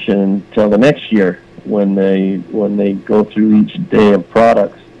any action until the next year when they go through each day of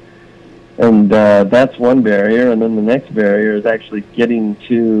products. And that's one barrier, and then the next barrier is actually getting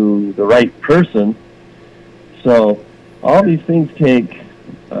to the right person. So all these things take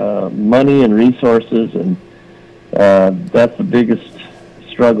money and resources, and that's the biggest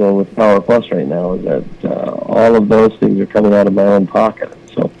struggle with PowerPlus right now, is that all of those things are coming out of my own pocket.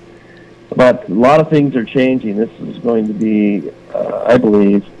 So, but a lot of things are changing. This is going to be, I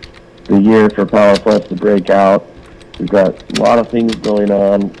believe, the year for PowerPlus to break out. We've got a lot of things going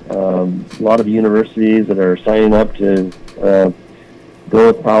on, a lot of universities that are signing up to go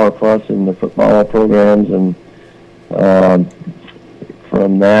with PowerPlus in the football programs, and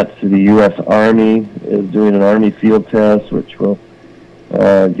from that to the U.S. Army is doing an Army field test, which will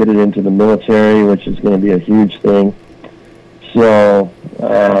get it into the military, which is going to be a huge thing. So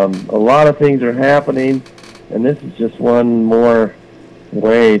a lot of things are happening, and this is just one more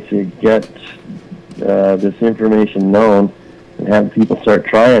way to get this information known and have people start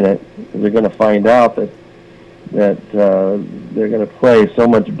trying it. They're going to find out that they're going to play so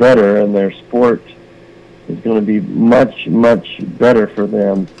much better, and their sport is going to be much, much better for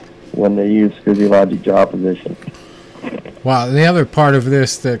them when they use physiologic jaw position. Wow, the other part of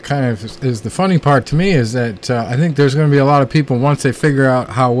this that kind of is the funny part to me is that I think there's going to be a lot of people, once they figure out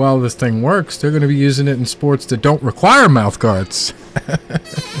how well this thing works, they're going to be using it in sports that don't require mouth guards.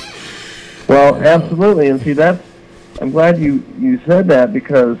 Well, absolutely, and see, that's I'm glad you said that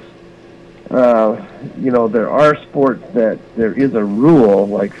because, there are sports that there is a rule,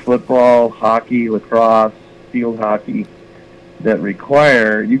 like football, hockey, lacrosse, field hockey, that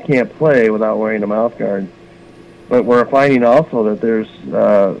require you can't play without wearing a mouth guard. But we're finding also that there's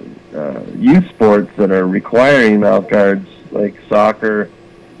youth sports that are requiring mouth guards, like soccer.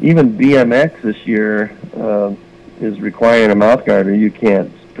 Even BMX this year is requiring a mouth guard, or you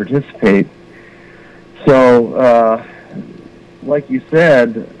can't participate. So, like you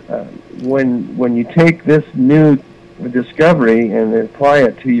said, when you take this new discovery and apply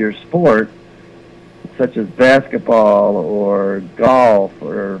it to your sport, such as basketball or golf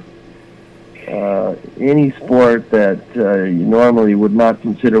or any sport that you normally would not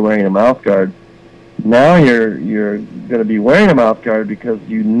consider wearing a mouth guard, now you're going to be wearing a mouth guard because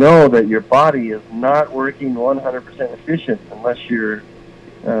you know that your body is not working 100% efficient unless you're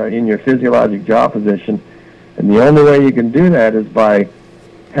in your physiologic jaw position. And the only way you can do that is by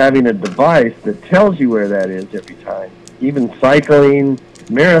having a device that tells you where that is every time. Even cycling,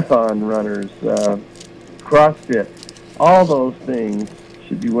 marathon runners, CrossFit, all those things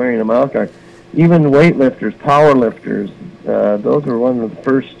should be wearing a mouth guard. Even weightlifters, power lifters, those were one of the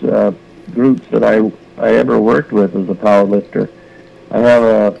first groups that I ever worked with as a power lifter. I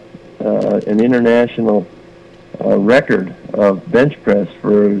have an international record of bench press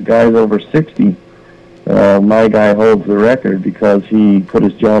for guys over 60. My guy holds the record because he put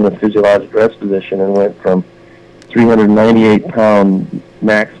his jaw in a physiologic rest position and went from 398-pound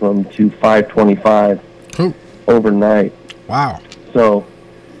maximum to 525 overnight. Wow. So,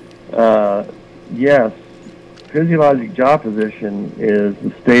 yes, physiologic jaw position is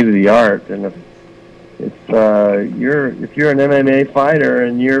the state of the art, and if you're an MMA fighter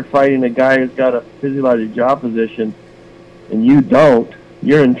and you're fighting a guy who's got a physiologic jaw position and you don't,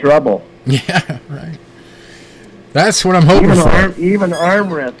 you're in trouble. Yeah, right. That's what I'm hoping for. Even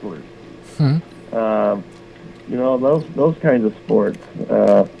arm wrestlers. Those kinds of sports.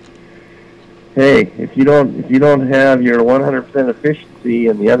 Hey, if you don't have your 100% efficiency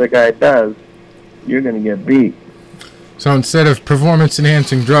and the other guy does, you're going to get beat. So instead of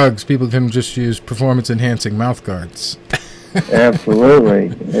performance-enhancing drugs, people can just use performance-enhancing mouth guards. Absolutely,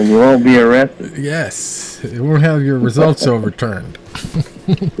 and you won't be arrested. Yes, it won't have your results overturned.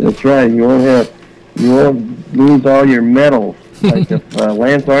 That's right. You won't lose all your medals. Like if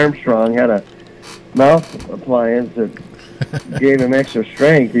Lance Armstrong had a mouth appliance that gave him extra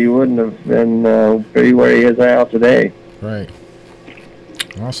strength, he wouldn't have been where he is now today. Right.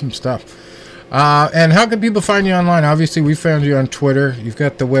 Awesome stuff. And how can people find you online? Obviously, we found you on Twitter. You've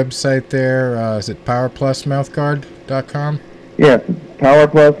got the website there. Is it PowerPlusMouthguard.com? Yes,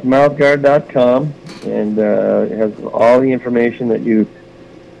 PowerPlusMouthguard.com, and it has all the information that you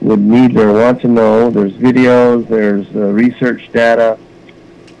would need or want to know. There's videos, there's research data,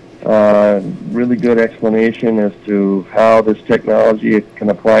 really good explanation as to how this technology can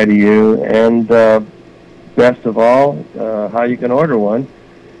apply to you, and best of all, how you can order one.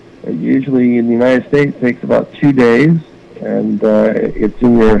 Usually in the United States it takes about 2 days, and it's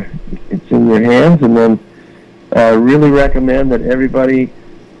in your hands. And then I really recommend that everybody,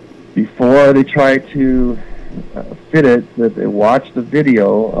 before they try to fit it, that they watch the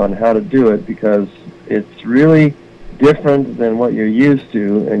video on how to do it, because it's really different than what you're used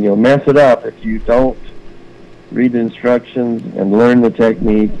to, and you'll mess it up if you don't read the instructions and learn the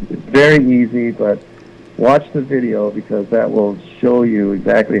technique. It's very easy, but watch the video, because that will show you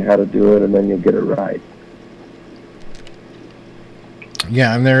exactly how to do it, and then you'll get it right.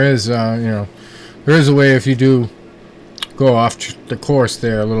 Yeah, and there is, there is a way, if you do go off the course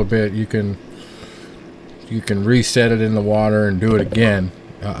there a little bit, you can reset it in the water and do it again,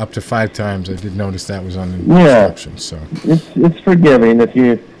 up to 5 times. I did notice that was on the instructions. So it's forgiving. If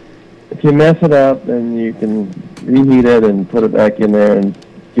you mess it up, then you can reheat it and put it back in there and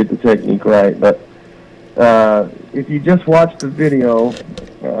get the technique right. But if you just watch the video,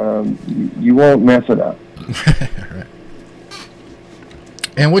 you won't mess it up. Right.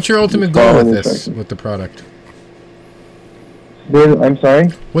 And what's your ultimate goal with the product? I'm sorry?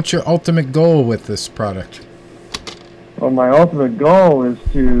 What's your ultimate goal with this product? Well, my ultimate goal is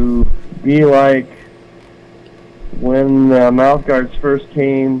to be like when mouth guards first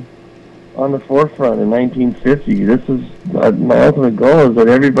came on the forefront in 1950. This is my ultimate goal, is that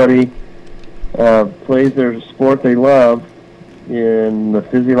everybody plays their sport they love in the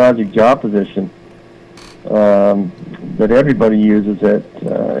physiologic jaw position, that everybody uses it,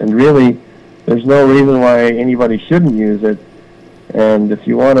 and really there's no reason why anybody shouldn't use it. And if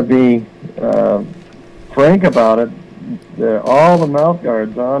you want to be frank about it, all the mouth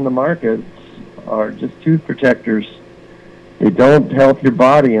guards on the market are just tooth protectors They don't help your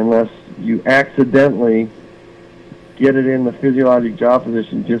body unless you accidentally get it in the physiologic jaw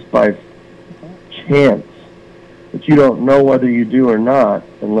position just by chance. But you don't know whether you do or not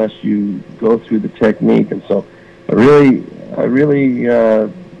unless you go through the technique. And so I really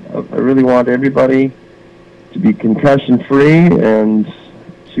want everybody to be concussion-free and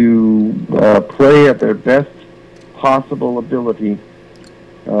to play at their best possible ability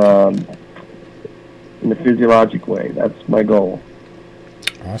in a physiologic way. That's my goal.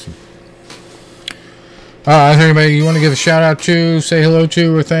 Awesome. Is there anybody you want to give a shout out to, say hello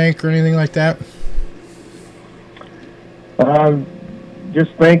to, or thank, or anything like that?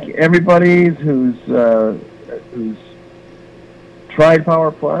 Just thank everybody who's tried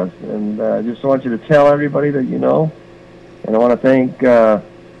PowerPlus, and I just want you to tell everybody that you know. And I want to thank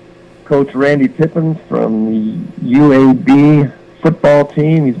Coach Randy Pippin from the UAB football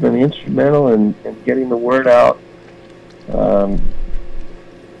team. He's been instrumental in getting the word out.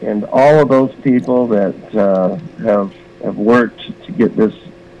 And all of those people that have worked to get this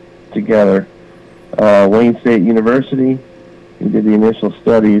together. Wayne State University, who did the initial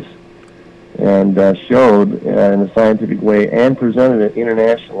studies and showed in a scientific way and presented it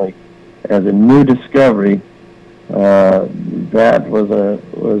internationally as a new discovery. That was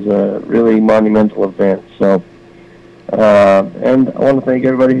a really monumental event. So, and I want to thank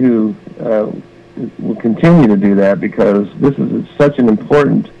everybody who will continue to do that, because this is such an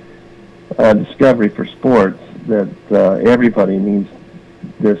important discovery for sports that everybody needs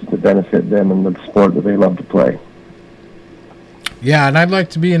this to benefit them in the sport that they love to play. Yeah, and I'd like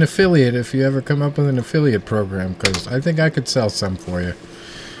to be an affiliate if you ever come up with an affiliate program, because I think I could sell some for you.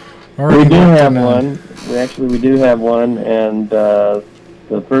 We do have one. We do have one, and the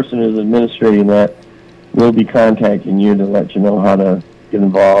person who's administrating that will be contacting you to let you know how to get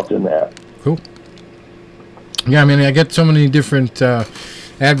involved in that. Cool. Yeah, I mean, I get so many different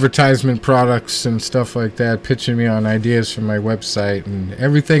advertisement products and stuff like that pitching me on ideas for my website, and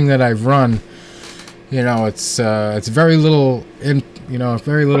everything that I've run, you know, it's very little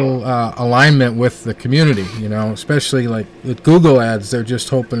alignment with the community, you know, especially like with Google ads. They're just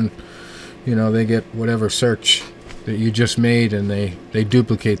hoping, you know, they get whatever search that you just made and they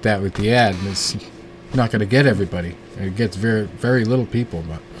duplicate that with the ad, and it's not going to get everybody. It gets very, very little people.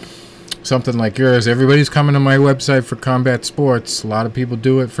 But something like yours, everybody's coming to my website for combat sports. A lot of people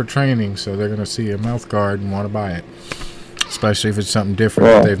do it for training, so they're going to see a mouth guard and want to buy it, especially if it's something different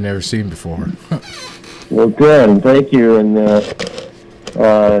that they've never seen before. Well, good, and thank you. And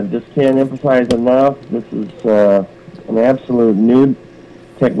just can't emphasize enough, this is an absolute new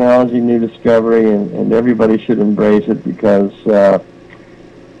technology, new discovery, and everybody should embrace it, because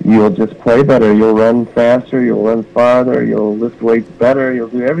you'll just play better. You'll run faster, you'll run farther, you'll lift weights better, you'll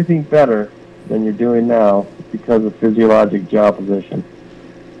do everything better than you're doing now because of physiologic jaw position.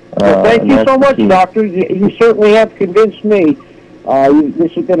 Well, thank you so much, Doctor. You certainly have convinced me.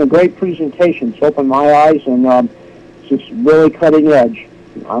 This has been a great presentation. It's opened my eyes, and it's just really cutting edge.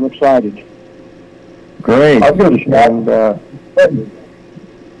 I'm excited. Great. And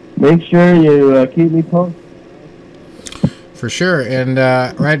make sure you keep me posted. For sure. And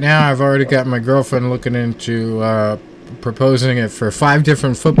right now I've already got my girlfriend looking into proposing it for 5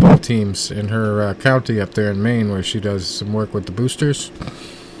 different football teams in her county up there in Maine, where she does some work with the boosters.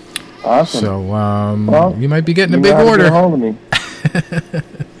 Awesome. So well, you might be getting a big order. Get a hold of me.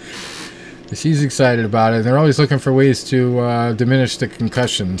 She's excited about it. They're always looking for ways to diminish the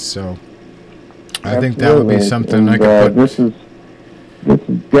concussions. So I think that would be something I could put. This is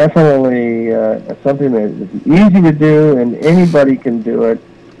definitely something that is easy to do, and anybody can do it.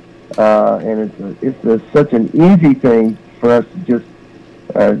 And it's such an easy thing for us to just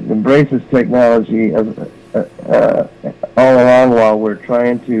embrace this technology all along while we're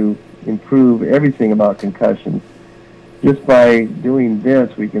trying to improve everything about concussions. Just by doing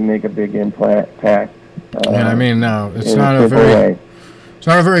this, we can make a big impact. And I mean, it's not a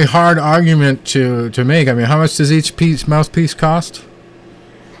very hard argument to make. I mean, how much does each mouthpiece cost?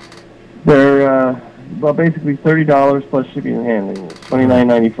 They're basically $30 plus shipping and handling. It's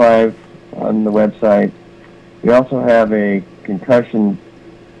 $29.95 on the website. We also have a concussion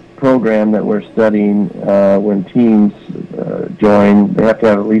program that we're studying. When teams join, they have to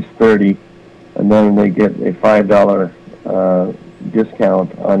have at least 30, and then they get a $5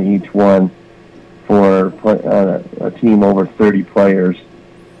 discount on each one for a team over 30 players.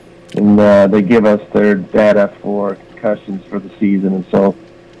 And they give us their data for concussions for the season, and so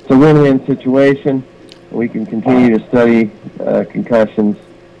it's a win-win situation. We can continue to study concussions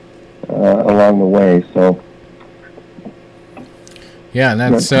along the way. So yeah, and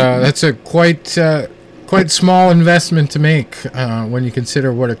that's a quite quite small investment to make when you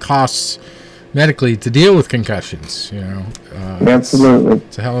consider what it costs medically to deal with concussions. Absolutely.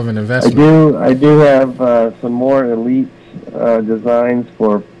 It's a hell of an investment. I do have some more elite designs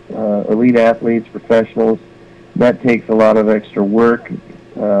for elite athletes, professionals. That takes a lot of extra work,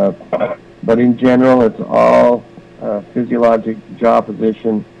 but in general, it's all physiologic jaw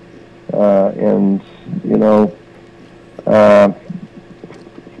position, and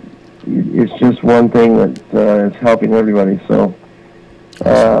it's just one thing that is helping everybody. So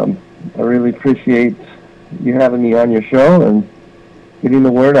I really appreciate you having me on your show and getting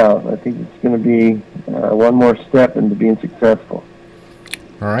the word out. I think it's going to be one more step into being successful.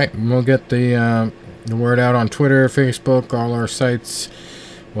 All right, and we'll get the word out on Twitter, Facebook, all our sites.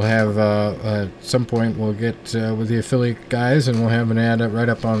 We'll have at some point we'll get with the affiliate guys, and we'll have an ad right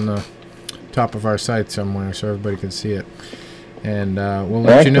up on the top of our site somewhere so everybody can see it. And we'll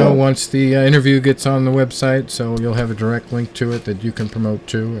let you know once the interview gets on the website, so you'll have a direct link to it that you can promote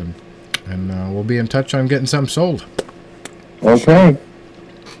to, and we'll be in touch on getting something sold. Okay.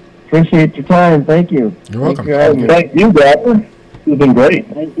 Appreciate your time. Thank you. You're welcome. Thank you, Doctor. You've been great.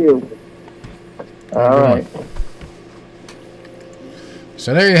 Thank you. All right.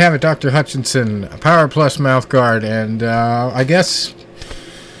 So there you have it, Dr. Hutchinson, PowerPlus mouthguard, and I guess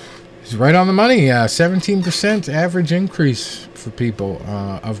he's right on the money. 17% average increase for people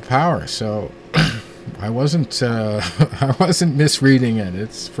of power. So I wasn't misreading it.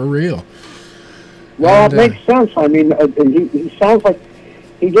 It's for real. Well, And, it makes sense. I mean, he sounds like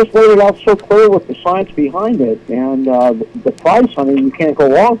he just laid it out so clear with the science behind it, and the price. I mean, you can't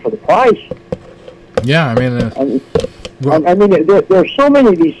go wrong for the price. Yeah, I mean, there's so many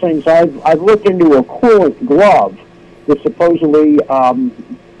of these things. I've looked into a coolant glove that supposedly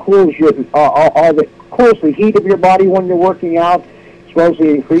cools the heat of your body when you're working out.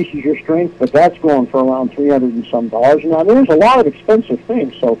 Supposedly increases your strength, but that's going for around $300 and some. Now there's a lot of expensive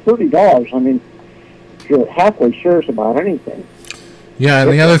things, so $30. I mean, if you're halfway serious about anything. yeah,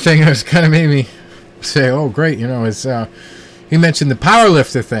 and the other thing that kind of made me say, "Oh, great," is he mentioned the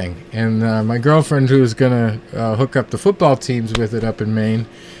powerlifter thing, and my girlfriend, who was gonna hook up the football teams with it up in Maine,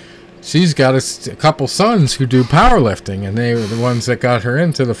 she's got a couple sons who do powerlifting, and they were the ones that got her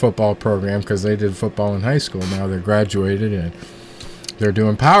into the football program because they did football in high school. Now they're graduated and they're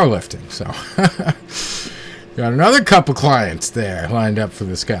doing powerlifting. So got another couple clients there lined up for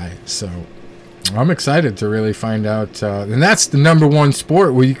this guy. So I'm excited to really find out. And that's the number one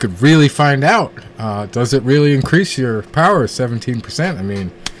sport where you could really find out. Does it really increase your power 17%? I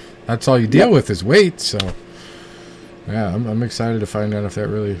mean, that's all you deal with is weight. So yeah, I'm excited to find out if that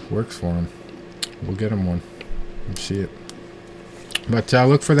really works for him. We'll get him one and see it. But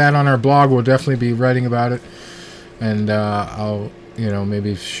look for that on our blog. We'll definitely be writing about it. And I'll,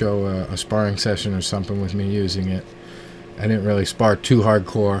 maybe show a sparring session or something with me using it. I didn't really spar too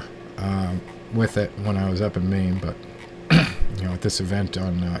hardcore with it when I was up in Maine, but at this event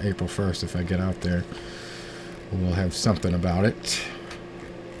on April 1st, if I get out there, we'll have something about it.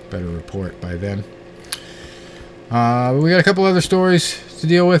 Better report by then. We got a couple other stories to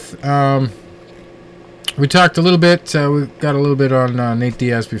deal with. We talked a little bit. We got a little bit on Nate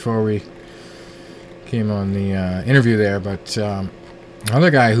Diaz before we came on the interview there, but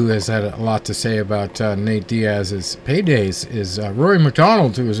another guy who has had a lot to say about Nate Diaz's paydays is Rory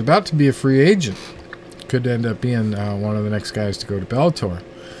McDonald, who is about to be a free agent. Could end up being one of the next guys to go to Bellator.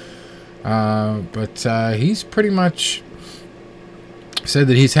 But he's pretty much said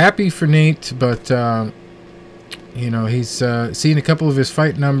that he's happy for Nate, but he's seen a couple of his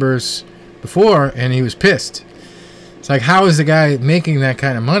fight numbers before, and he was pissed. It's like, how is the guy making that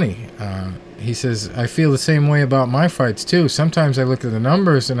kind of money? He says, I feel the same way about my fights, too. Sometimes I look at the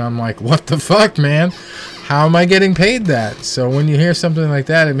numbers, and I'm like, what the fuck, man? How am I getting paid that? So when you hear something like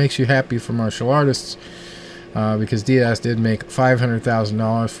that, it makes you happy for martial artists, because Diaz did make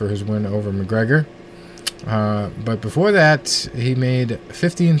 $500,000 for his win over McGregor. But before that, he made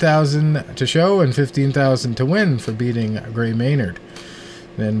 $15,000 to show and $15,000 to win for beating Gray Maynard.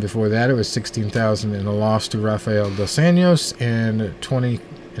 Then before that, it was $16,000 in a loss to Rafael Dos Anjos and $20,000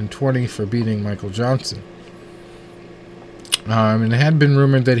 for beating Michael Johnson. And it had been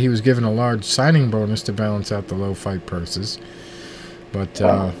rumored that he was given a large signing bonus to balance out the low fight purses, but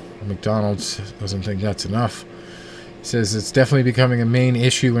McDonald's doesn't think that's enough. He says it's definitely becoming a main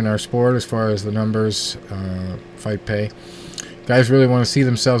issue in our sport as far as the numbers, fight pay. Guys really want to see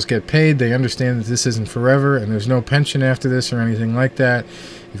themselves get paid. They understand that this isn't forever, and there's no pension after this or anything like that.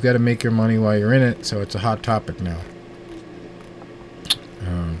 You've got to make your money while you're in it, so it's a hot topic now.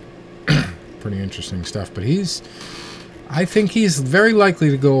 Pretty interesting stuff. But I think he's very likely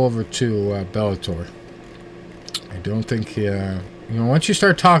to go over to Bellator. don't think, once you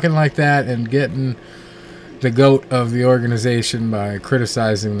start talking like that and getting the goat of the organization by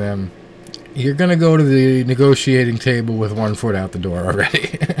criticizing them, you're going to go to the negotiating table with one foot out the door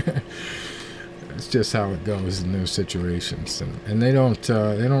already. It's just how it goes in those situations, and they don't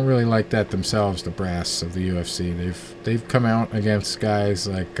really like that themselves. The brass of the UFC, they've come out against guys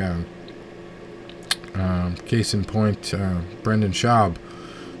like case in point, Brendan Schaub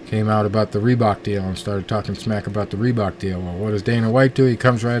came out about the Reebok deal and started talking smack about the Reebok deal. Well, what does Dana White do? He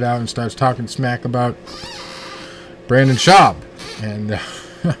comes right out and starts talking smack about Brandon Schaub, and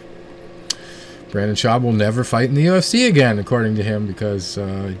Brandon Schaub will never fight in the UFC again, according to him, because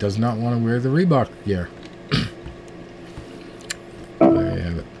he does not want to wear the Reebok gear. There you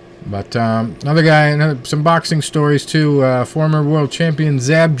have it. But another guy, some boxing stories too. Former world champion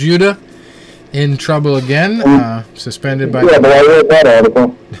Zab Judah in trouble again, suspended by Yeah, but I read that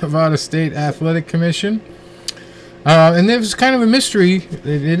article. Nevada State Athletic Commission. And there was kind of a mystery.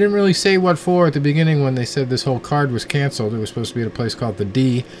 They didn't really say what for at the beginning when they said this whole card was canceled. It was supposed to be at a place called the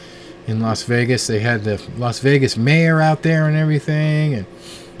D in Las Vegas. They had the Las Vegas mayor out there and everything,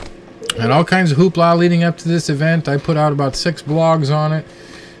 and all kinds of hoopla leading up to this event. I put out about 6 blogs on it,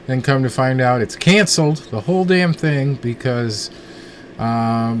 then come to find out it's canceled, the whole damn thing, because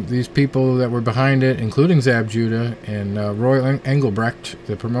these people that were behind it, including Zab Judah and Roy Engelbrecht,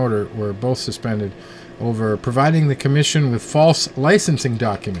 the promoter, were both suspended over providing the commission with false licensing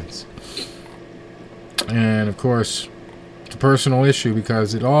documents. And of course, it's a personal issue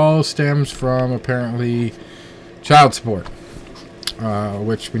because it all stems from apparently child support,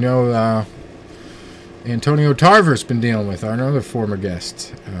 which we know Antonio Tarver's been dealing with, our another former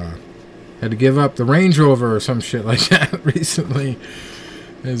guest. Had to give up the Range Rover or some shit like that recently.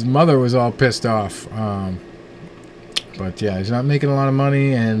 His mother was all pissed off. But yeah, he's not making a lot of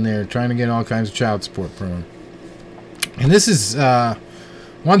money, and they're trying to get all kinds of child support from him. And this is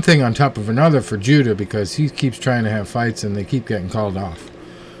one thing on top of another for Judah, because he keeps trying to have fights, and they keep getting called off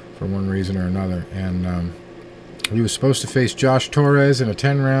for one reason or another. And he was supposed to face Josh Torres in a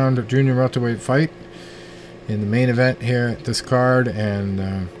 10-round junior welterweight fight in the main event here at this card,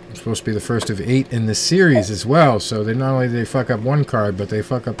 and it's supposed to be the first of 8 in the series as well. So they not only do they fuck up one card, but they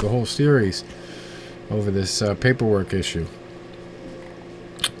fuck up the whole series over this paperwork issue.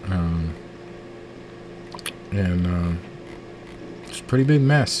 It's a pretty big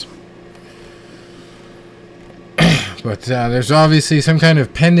mess. But there's obviously some kind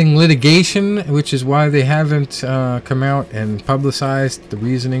of pending litigation, which is why they haven't come out and publicized the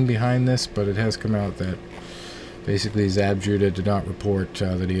reasoning behind this, but it has come out that basically Zab Judah did not report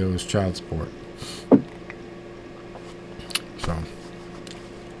that he owes child support. So,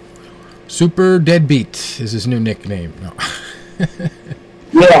 Super Deadbeat is his new nickname. No.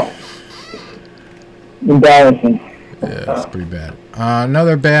 Yeah. Embarrassing. Yeah, it's pretty bad.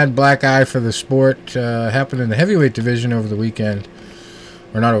 Another bad black eye for the sport happened in the heavyweight division over the weekend.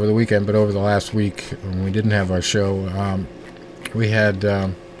 Or not over the weekend, but over the last week when we didn't have our show. We had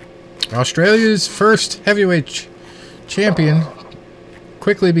Australia's first heavyweight champion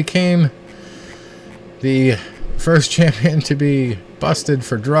quickly became the first champion to be busted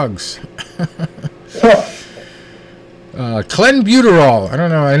for drugs. Clenbuterol. I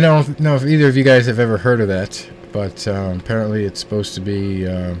don't know if either of you guys have ever heard of that, but apparently it's supposed to be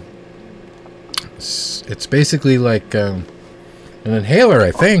it's basically like an inhaler,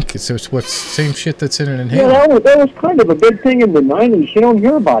 I think. It's what's same shit that's in an inhaler. Yeah, that was kind of a big thing in the 90s. You don't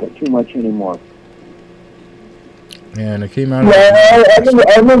hear about it too much anymore. And it came out. Yeah,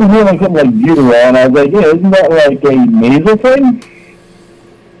 I remember hearing something like Buterol, and I was like, yeah, isn't that like a nasal thing?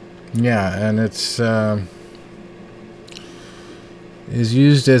 Yeah, and it's is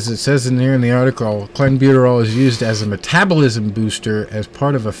used, as it says in here in the article, clenbuterol is used as a metabolism booster as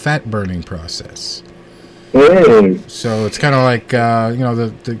part of a fat burning process. Hey. So it's kind of like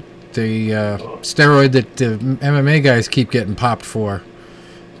the steroid that the MMA guys keep getting popped for.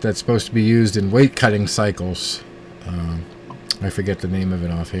 That's supposed to be used in weight cutting cycles. I forget the name of it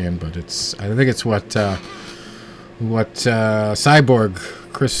offhand, but I think it's what Cyborg,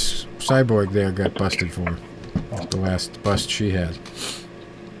 Chris Cyborg there got busted for. The last bust she had.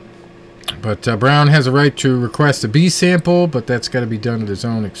 But Brown has a right to request a B sample, but that's got to be done at his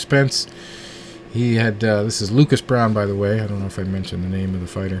own expense. He had, this is Lucas Brown, by the way. I don't know if I mentioned the name of the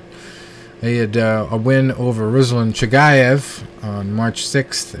fighter. He had a win over Ruslan Chagayev on March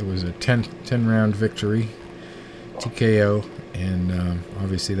 6th. It was a 10-round victory, TKO, and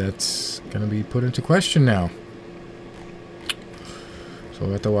obviously that's going to be put into question now. So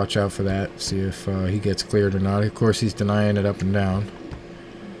we'll have to watch out for that, see if he gets cleared or not. Of course, he's denying it up and down.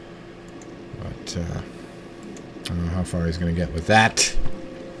 But I don't know how far he's going to get with that.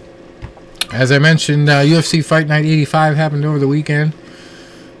 As I mentioned, UFC Fight Night 85 happened over the weekend.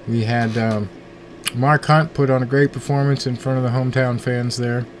 We had Mark Hunt put on a great performance in front of the hometown fans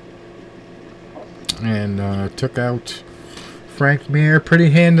there. And took out Frank Mir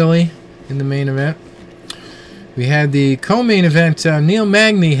pretty handily in the main event. We had the co-main event. Neil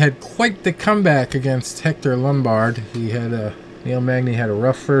Magny had quite the comeback against Hector Lombard. Neil Magny had a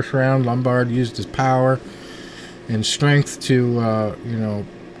rough first round. Lombard used his power and strength to,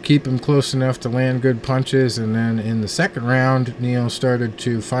 keep him close enough to land good punches. And then in the second round, Neil started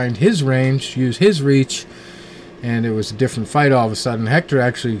to find his range, use his reach, and it was a different fight all of a sudden. Hector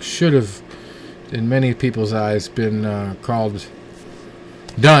actually should have, in many people's eyes, been called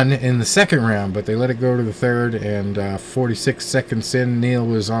done in the second round, but they let it go to the third, and 46 seconds in, Neil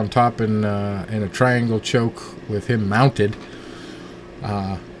was on top in a triangle choke with him mounted,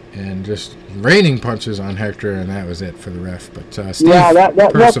 and just raining punches on Hector, and that was it for the ref. But Steve,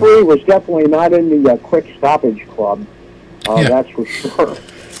 that referee was definitely not in the quick stoppage club. That's for sure.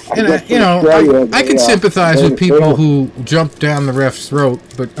 And I can sympathize with people who jump down the ref's throat,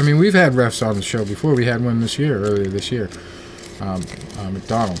 but I mean, we've had refs on the show before. We had one earlier this year,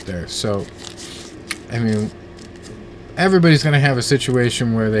 McDonald there. So, I mean, everybody's going to have a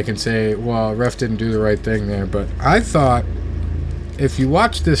situation where they can say, well, ref didn't do the right thing there. But I thought if you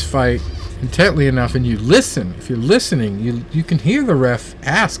watch this fight intently enough and you listen, if you're listening, you can hear the ref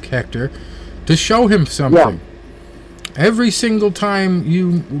ask Hector to show him something. Yeah. Every single time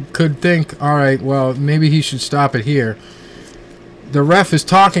you could think, all right, well, maybe he should stop it here, the ref is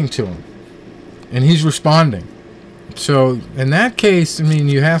talking to him, and he's responding. So, in that case, I mean,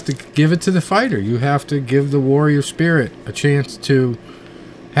 you have to give it to the fighter. You have to give the warrior spirit a chance to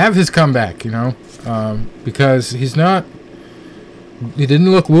have his comeback, because he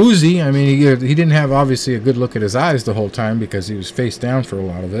didn't look woozy. I mean, he didn't have, obviously, a good look at his eyes the whole time because he was face down for a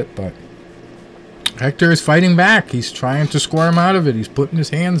lot of it, but Hector is fighting back. He's trying to squirm out of it. He's putting his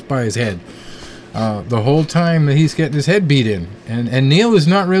hands by his head the whole time that he's getting his head beat in. And Neil is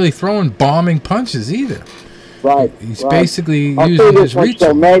not really throwing bombing punches either. Right. He's basically using his reach.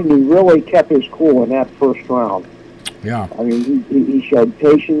 So Magny really kept his cool in that first round. Yeah. I mean, he showed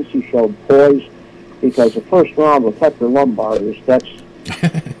patience. He showed poise. Because the first round with Hector Lombard that's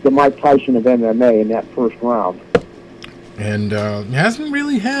the Mike Tyson of MMA in that first round. And hasn't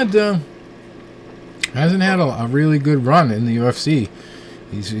really had... hasn't had a really good run in the UFC.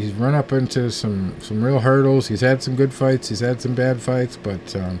 He's run up into some real hurdles. He's had some good fights. He's had some bad fights,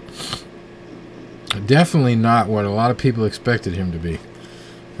 but definitely not what a lot of people expected him to be.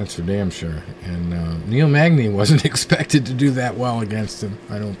 That's for damn sure. And Neil Magny wasn't expected to do that well against him,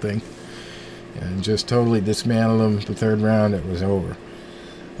 I don't think. And just totally dismantled him. The third round, it was over.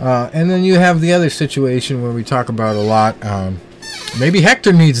 And then you have the other situation where we talk about a lot. Maybe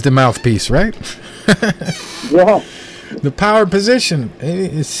Hector needs the mouthpiece, right? Yeah. The power position.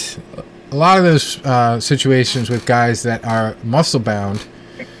 It's a lot of those situations with guys that are muscle bound.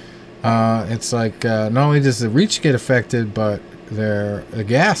 It's like not only does the reach get affected, but the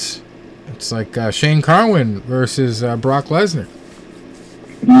gas. It's like Shane Carwin versus Brock Lesnar.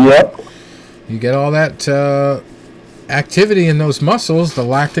 Yep. You get all that activity in those muscles, the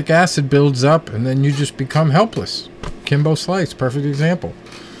lactic acid builds up, and then you just become helpless. Kimbo Slice, perfect example.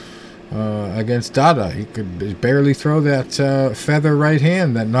 Against Dada, he could barely throw that feather right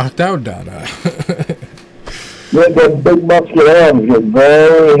hand that knocked out Dada. Those big muscular arms get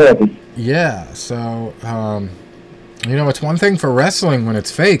very heavy. Yeah, so it's one thing for wrestling when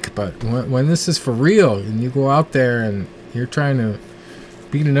it's fake, but when this is for real, and you go out there and you're trying to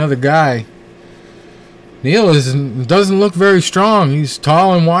beat another guy. Neil doesn't look very strong. He's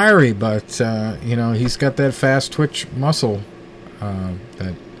tall and wiry, but he's got that fast twitch muscle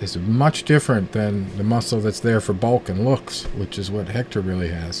that is much different than the muscle that's there for bulk and looks, which is what Hector really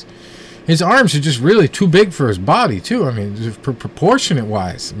has. His arms are just really too big for his body, too. I mean, proportionate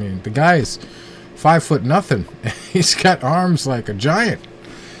wise. I mean, the guy is 5 foot nothing. He's got arms like a giant.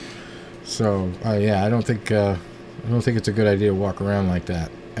 So, I don't think it's a good idea to walk around like that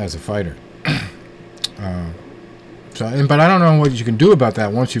as a fighter. But I don't know what you can do about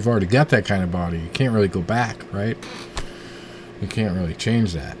that once you've already got that kind of body. You can't really go back, right? You can't really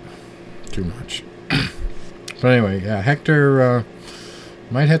change that too much. But anyway, Hector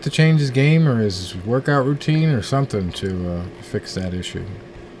might have to change his game or his workout routine or something to fix that issue.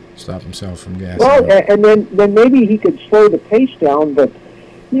 Stop himself from gassing. Well, and then maybe he could slow the pace down, but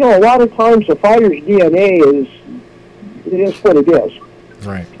a lot of times the fighter's DNA is what it is.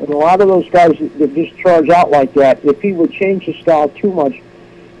 Right. And a lot of those guys that just charge out like that, if he would change his style too much,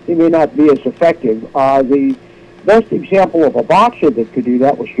 he may not be as effective. The best example of a boxer that could do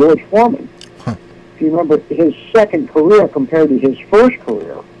that was George Foreman. Huh. If you remember his second career compared to his first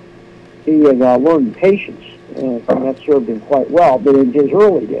career, he had learned patience, and that served him quite well. But in his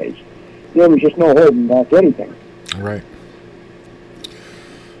early days, there was just no holding back anything. Right.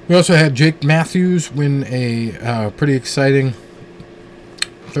 We also had Jake Matthews win a pretty exciting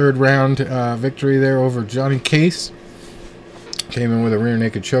third round victory there over Johnny Case. Came in with a rear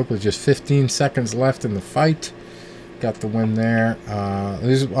naked choke with just 15 seconds left in the fight. Got the win there.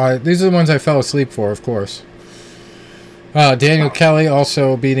 These are the ones I fell asleep for, of course. Daniel Kelly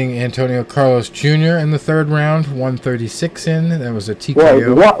also beating Antonio Carlos Jr. in the third round, 136 in. That was a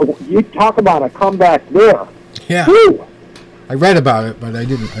TKO. Well, you talk about a comeback there. Yeah. Whew. I read about it, but I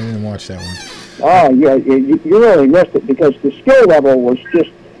didn't watch that one. Oh, yeah, you really missed it because the skill level was just,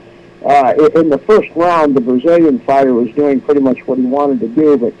 in the first round, the Brazilian fighter was doing pretty much what he wanted to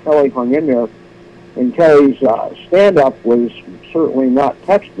do, but Kelly hung in there. And Kelly's stand-up was certainly not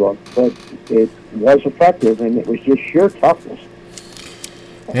textbook, but it was effective, and it was just sheer toughness.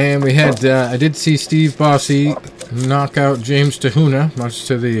 And we had, I did see Steve Bossy knock out James Tahuna, much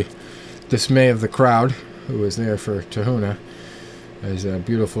to the dismay of the crowd who was there for Tahuna. There's a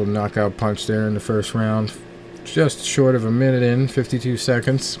beautiful knockout punch there in the first round. Just short of a minute in, 52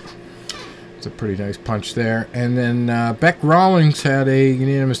 seconds. It's a pretty nice punch there. And then Beck Rawlings had a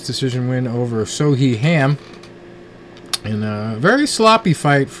unanimous decision win over Sohee Ham in a very sloppy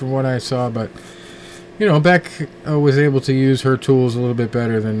fight from what I saw. But, you know, Beck was able to use her tools a little bit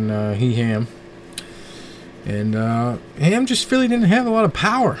better than Ham. And Ham just really didn't have a lot of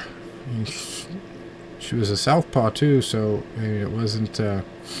power. She was a southpaw too, so it wasn't a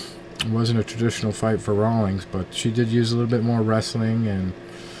traditional fight for Rawlings, but she did use a little bit more wrestling, and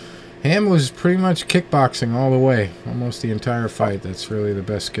Ham was pretty much kickboxing all the way, almost the entire fight. That's really the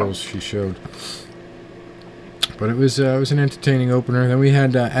best skills she showed. But it was an entertaining opener. Then we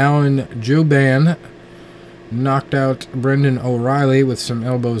had Alan Jouban knocked out Brendan O'Reilly with some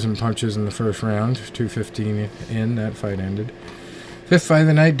elbows and punches in the first round. 2:15 in, that fight ended. Fifth fight of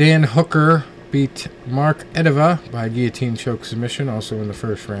the night, Dan Hooker beat Mark Edeva by guillotine choke submission, also in the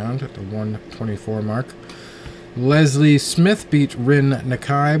first round at the 1:24 mark. Leslie Smith beat Rin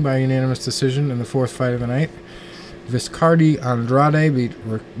Nakai by unanimous decision in the fourth fight of the night. Viscardi Andrade beat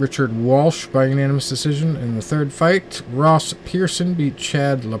Richard Walsh by unanimous decision in the third fight. Ross Pearson beat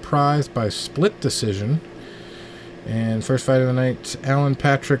Chad LaPrise by split decision. And first fight of the night, Alan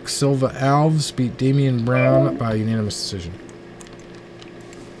Patrick Silva Alves beat Damian Brown by unanimous decision.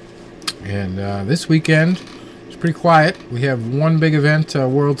 And this weekend, it's pretty quiet. We have one big event,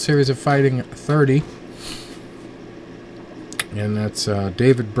 World Series of Fighting 30. And that's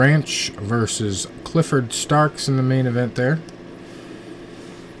David Branch versus Clifford Starks in the main event there.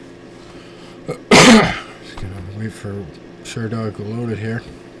 Just gonna wait for Sherdog to load it here.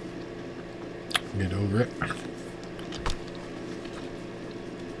 Get over it.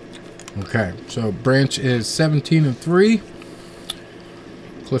 Okay, so Branch is 17-3.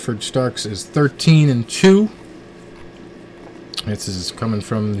 Clifford Starks is 13-2. This is coming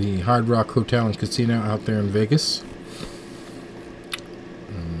from the Hard Rock Hotel and Casino out there in Vegas.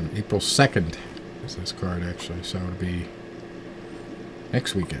 April 2nd is this card, actually, so it'll be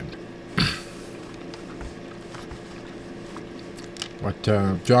next weekend.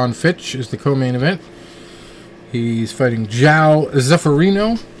 John Fitch is the co-main event. He's fighting João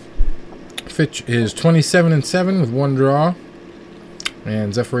Zeffirino. Fitch is 27-7 with one draw,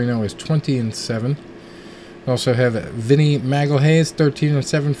 and Zeffirino is 20-7. We also have Vinny Magalhaes,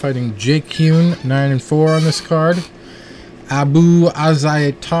 13-7, fighting Jake Kuhn, 9-4 on this card. Abu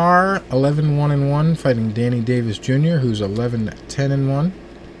Azaitar, 11-1-1, fighting Danny Davis Jr., who's 11-10-1.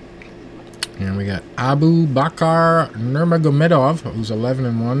 And we got Abu Bakar Nurmagomedov, who's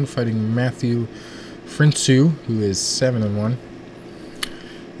 11-1, fighting Matthew Frinsu, who is 7-1.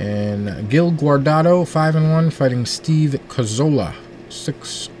 And Gil Guardado, 5-1, fighting Steve Cazzola,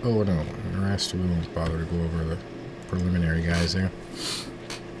 6-0-0. And the rest, we won't bother to go over the preliminary guys there.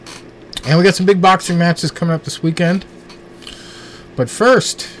 And we got some big boxing matches coming up this weekend. But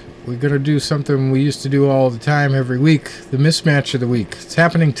first, we're going to do something we used to do all the time every week, the mismatch of the week. It's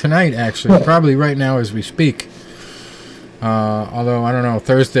happening tonight, actually, probably right now as we speak. Although, I don't know,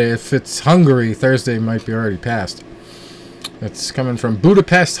 Thursday, if it's Hungary, Thursday might be already past. It's coming from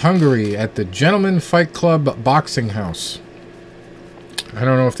Budapest, Hungary, at the Gentleman Fight Club Boxing House. I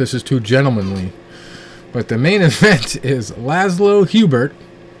don't know if this is too gentlemanly, but the main event is Laszlo Hubert.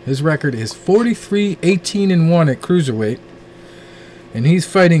 His record is 43-18-1 at cruiserweight. And he's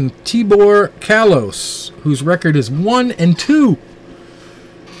fighting Tibor Kalos, whose record is 1-2.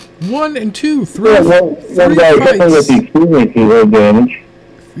 1 and 2, 3, Yeah, one three guy definitely with fights. the experience is an advantage.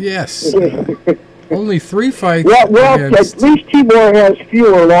 Yes. Only 3 fights Well, against at least Tibor has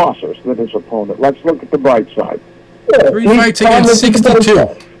fewer losses than his opponent. Let's look at the bright side. Yeah, 3 he's fights Tom against with the better 62.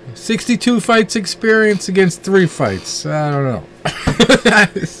 side. 62 fights experience against 3 fights. I don't know.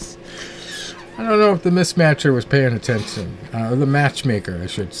 I don't know if the mismatcher was paying attention. The matchmaker, I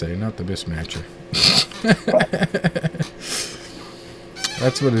should say, not the mismatcher.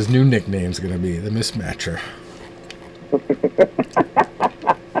 That's what his new nickname's going to be, the mismatcher.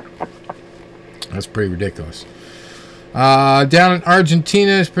 That's pretty ridiculous. Down in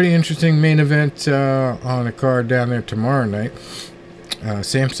Argentina is pretty interesting main event on a card down there tomorrow night.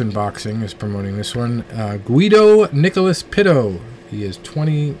 Samson Boxing is promoting this one. Guido Nicolas Pitto. He is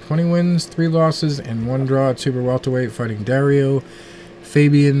 20 wins, 3 losses, and 1 draw at super welterweight, fighting Dario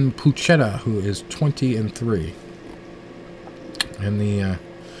Fabian Puchetta, who is 20-3. And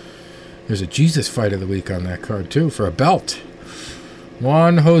there's a Jesus fight of the week on that card too for a belt.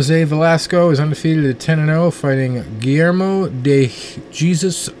 Juan Jose Velasco is undefeated at 10-0, fighting Guillermo de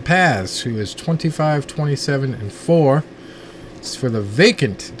Jesus Paz, who is 25-27-4. It's for the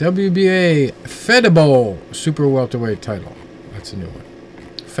vacant WBA Fedable super welterweight title. That's a new one.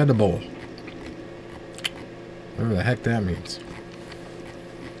 Fedable. Whatever the heck that means.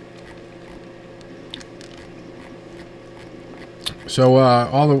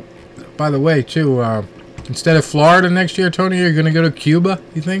 So, by the way, too, instead of Florida next year, Tony, you're going to go to Cuba,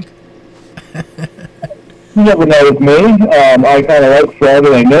 you think? You never know with me. I kind of like Florida.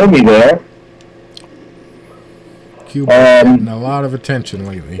 They know me there. Cuba getting a lot of attention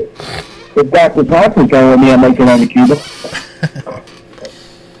lately. If Dr. Thompson's going with me, I might get on to Cuba.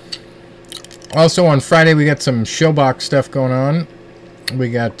 Also, on Friday, we got some Showbox stuff going on. We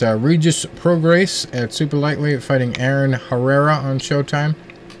got Regis Prograis at super lightweight fighting Aaron Herrera on Showtime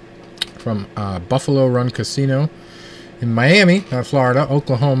from Buffalo Run Casino in Miami, not Florida,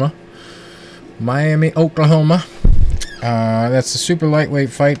 Oklahoma. Miami, Oklahoma. That's the super lightweight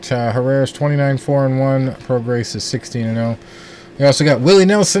fight. Herrera's 29-4-1. Prograis is 16-0. We also got Willie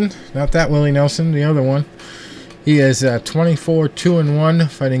Nelson, not that Willie Nelson, the other one. He is 24-2-1,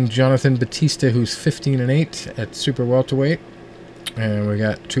 fighting Jonathan Batista, who's 15-8 at super welterweight. And we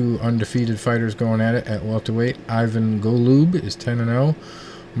got 2 undefeated fighters going at it at welterweight. Ivan Golub is 10-0.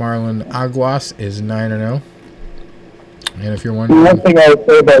 Marlon Aguas is 9-0. And if you're wondering, One thing I would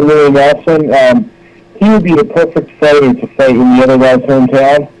say about Willie Nelson, he would be the perfect fighter to fight in the other guy's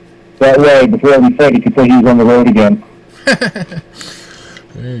hometown. That way, before every fight, he could say he's on the road again.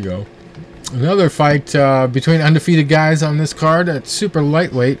 there you go. Another fight between undefeated guys on this card at super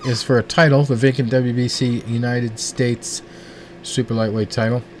lightweight is for a title, the vacant WBC United States super lightweight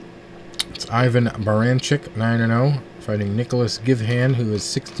title. It's Ivan Baranchik, 9-0, fighting Nicholas Givehand, who is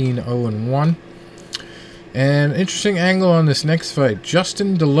 16-0-1. And interesting angle on this next fight,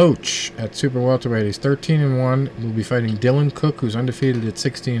 Justin DeLoach at super welterweight. He's 13-1. Will be fighting Dylan Cook, who's undefeated at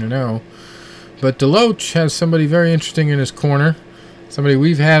 16-0. But DeLoach has somebody very interesting in his corner. Somebody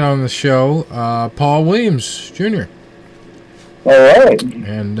we've had on the show, Paul Williams Jr. All right.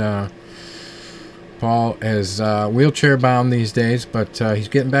 And Paul is wheelchair bound these days, but he's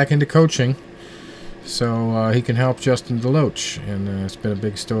getting back into coaching, so he can help Justin DeLoach. And it's been a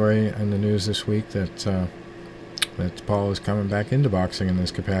big story in the news this week that Paul is coming back into boxing in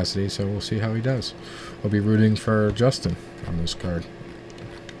this capacity. So we'll see how he does. We'll be rooting for Justin on this card.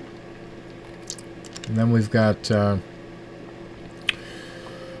 And then we've got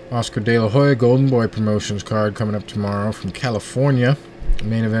Oscar De La Hoya Golden Boy Promotions card coming up tomorrow from California. The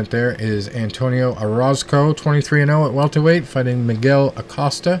main event there is Antonio Orozco, 23-0 at welterweight, fighting Miguel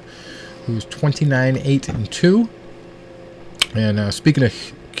Acosta, who's 29-8-2. And speaking of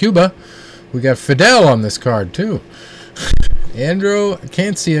Cuba, we got Fidel on this card too. Andrew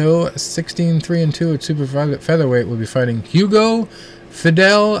Cancio, 16-3-2 at super featherweight, will be fighting Hugo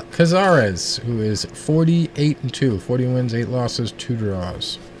Fidel Cazares, who is 48-2, 40 wins, 8 losses, 2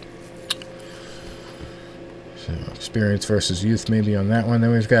 draws. So experience versus youth maybe on that one.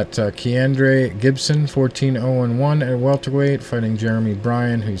 Then we've got Keandre Gibson, 14-0-1 at welterweight, fighting Jeremy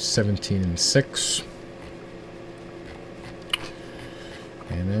Bryan, who's 17-6.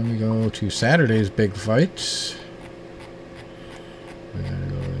 And then we go to Saturday's big fights. We're going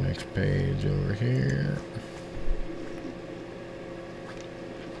to go to the next page over here.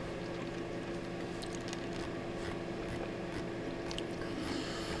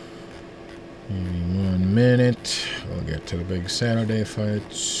 Give me 1 minute. We'll get to the big Saturday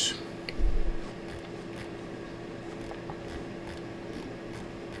fights.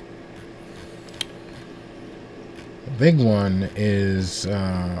 big one is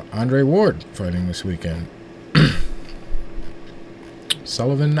Andre Ward fighting this weekend.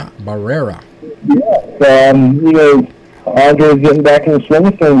 Sullivan Barrera. Andre's getting back in the swing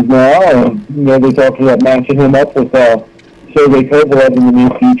of things now. And, they talked about matching him up with Sergey Kovalev in the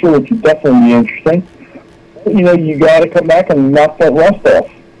near future, which would definitely be interesting. You got to come back and knock that rust off.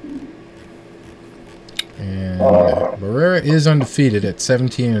 And Barrera is undefeated at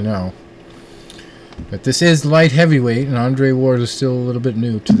 17-0. But this is light heavyweight, and Andre Ward is still a little bit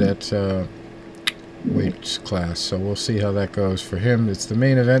new to that weight class. So we'll see how that goes for him. It's the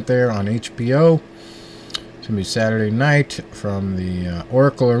main event there on HBO. It's going to be Saturday night from the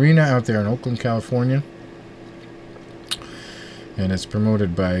Oracle Arena out there in Oakland, California. And it's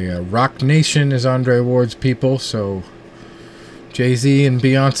promoted by Rock Nation as Andre Ward's people. So Jay-Z and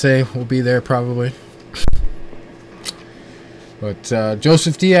Beyonce will be there probably. But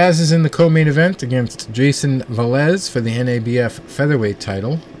Joseph Diaz is in the co-main event against Jason Velez for the NABF featherweight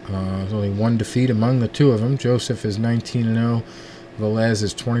title. There's only one defeat among the two of them. Joseph is 19-0. Velez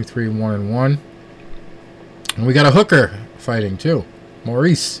is 23-1-1. And we got a hooker fighting too.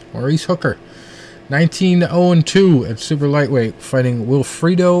 Maurice Hooker. 19-0-2 at super lightweight, fighting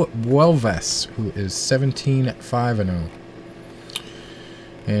Wilfredo Buelves, who is 17-5-0.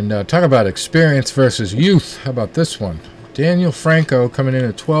 And talk about experience versus youth. How about this one? Daniel Franco coming in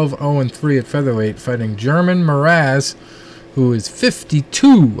at 12-0-3 at featherweight, fighting German Mraz, who is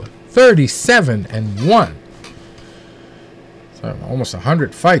 52-37-1. So almost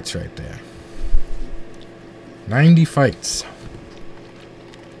 100 fights right there. 90 fights.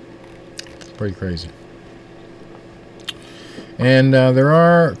 Pretty crazy. And there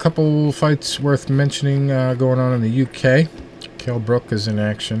are a couple fights worth mentioning going on in the UK. Kell Brook is in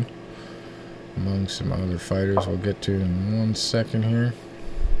action, among some other fighters we'll get to in 1 second here.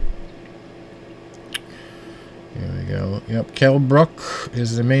 Here we go. Yep, Kell Brook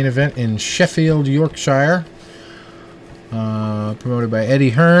is the main event in Sheffield, Yorkshire. Promoted by Eddie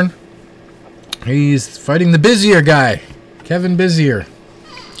Hearn. He's fighting the busier guy, Kevin Bizier,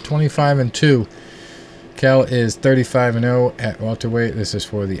 25-2. Kell is 35-0 at welterweight. This is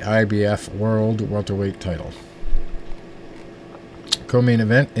for the IBF World Welterweight title. Co-main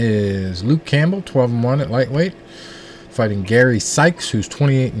event is Luke Campbell, 12-1 at lightweight, fighting Gary Sykes, who's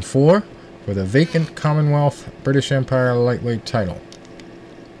 28-4, for the vacant Commonwealth British Empire lightweight title.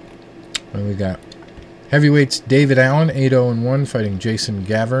 And we got heavyweights David Allen, 8-0-1, fighting Jason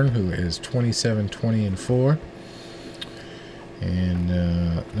Gavern, who is 27-20-4. And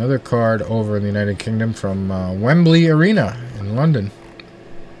another card over in the United Kingdom from Wembley Arena in London.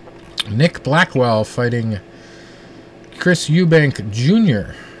 Nick Blackwell fighting Chris Eubank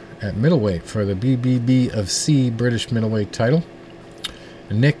Jr. at middleweight for the BBB of C British middleweight title.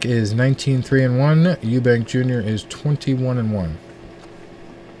 And Nick is 19-3-1. Eubank Jr. is 21-1.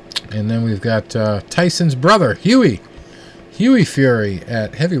 And then we've got Tyson's brother, Huey Fury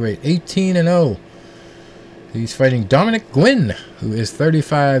at heavyweight, 18-0. He's fighting Dominic Gwynn, who is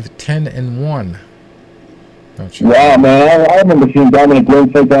 35-10-1. Wow, man! I remember seeing Dominic Gwynn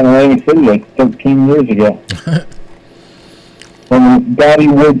fight down in Atlantic City like 13 years ago. On the Dottie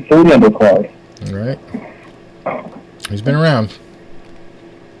Wood 30 undercard. All right. He's been around.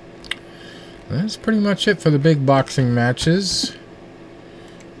 That's pretty much it for the big boxing matches.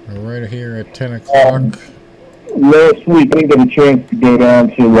 We're right here at 10 o'clock. Last week, I didn't get a chance to go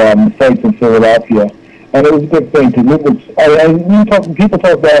down to the fights in Philadelphia. And it was a good thing, because people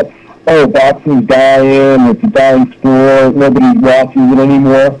talk about, boxing's dying, it's a dying sport, nobody watches it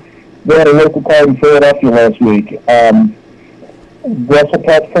anymore. They had a local card in Philadelphia last week.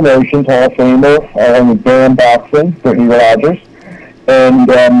 WrestlePlus Promotions, Hall of Famer, along with Baron Boxing, Brittany Rogers, and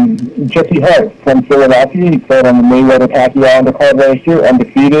Jesse Hart from Philadelphia. He fought on the Mayweather-Pacquiao undercard last year,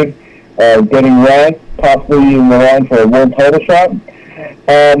 undefeated, getting ranked, possibly in the line for a world title shot.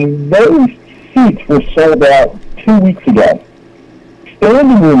 Those seats were sold out 2 weeks ago.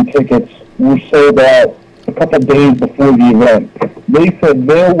 Standing room tickets were sold out a couple of days before the event. They said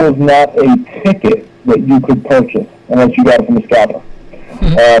there was not a ticket that you could purchase unless you got it from the scalper.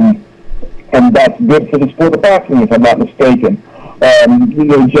 And that's good for the sport of boxing, if I'm not mistaken.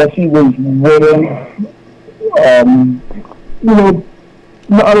 Jesse was winning, I don't know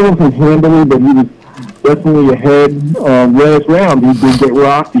if it was handily, but he was definitely ahead last round. He did get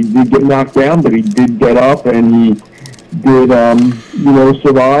rocked, he did get knocked down, but he did get up, and he did,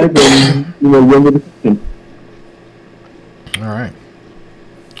 survive and, win the decision. All right.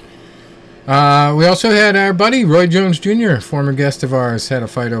 We also had our buddy, Roy Jones Jr., former guest of ours, had a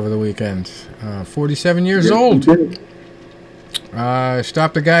fight over the weekend. 47 years old.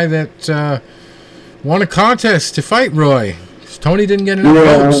 Stopped a guy that won a contest to fight Roy. Tony didn't get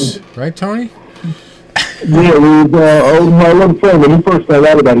enough votes, right, Tony? Yeah, it was my little friend. When he first found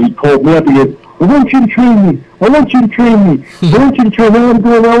out about it, he called me up. He goes, "I want you to train me. I want you to train me. I want you to train me.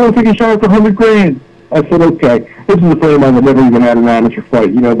 I want to take a shot at the $100,000." I said, "Okay." This is a friend of mine that never even had an amateur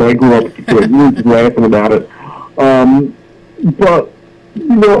fight, but I grew up with the kid. We were just laughing about it. But,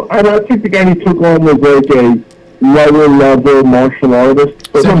 and I think the guy he took on was like a lower level martial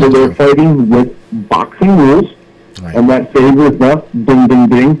artist. But remember, they were fighting with boxing rules, right. And that favors the ding, ding,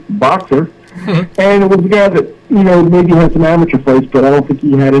 ding boxer. And it was a guy that, maybe had some amateur fights, but I don't think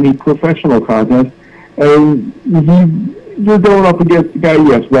he had any professional contests. And you're going up against the guy,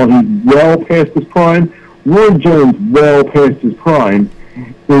 yes, while he's well past his prime, Roy Jones, well past his prime,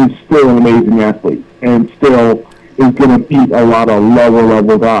 is still an amazing athlete and still is going to beat a lot of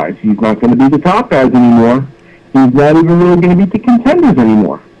lower-level guys. He's not going to be the top guys anymore. He's not even really going to beat the contenders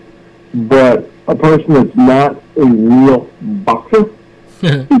anymore. But a person that's not a real boxer,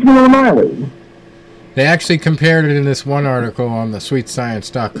 he's going to annihilate him. They actually compared it in this one article on the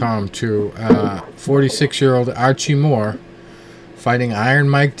sweetscience.com to 46-year-old Archie Moore fighting Iron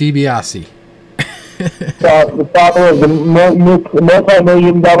Mike DiBiase. The father of the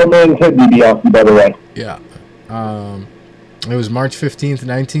multi-million-dollar man, Ted DiBiase, by the way. Yeah. It was March 15th,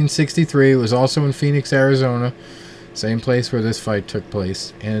 1963. It was also in Phoenix, Arizona, same place where this fight took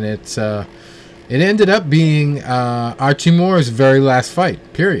place. And it ended up being Archie Moore's very last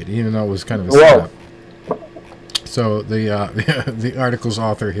fight, period, even though it was kind of a setup. So the article's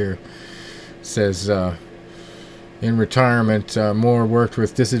author here says, in retirement, Moore worked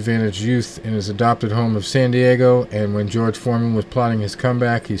with disadvantaged youth in his adopted home of San Diego, and when George Foreman was plotting his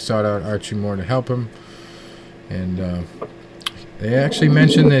comeback, he sought out Archie Moore to help him. And they actually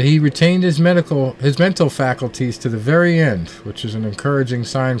mentioned that he retained his mental faculties to the very end, which is an encouraging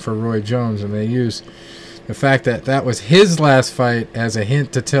sign for Roy Jones, and they use the fact that that was his last fight as a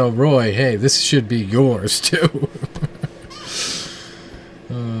hint to tell Roy, hey, this should be yours too.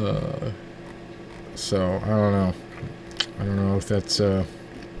 So I don't know if that's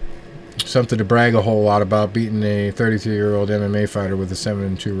something to brag a whole lot about, beating a 33-year-old MMA fighter with a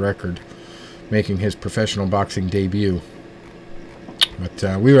 7-2 record, making his professional boxing debut. But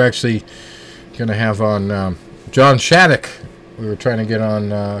we were actually going to have on John Shattuck. We were trying to get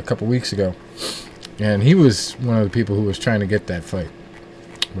on a couple weeks ago. And he was one of the people who was trying to get that fight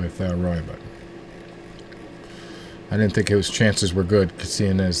with Roy, but I didn't think his chances were good,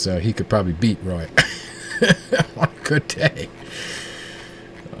 seeing as he could probably beat Roy on a good day.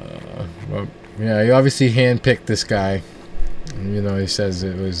 Well, yeah, he obviously handpicked this guy. He says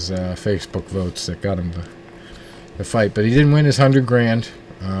it was Facebook votes that got him the fight, but he didn't win his $100,000,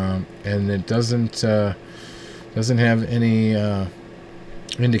 and it doesn't have any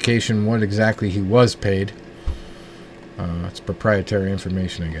indication what exactly he was paid. It's proprietary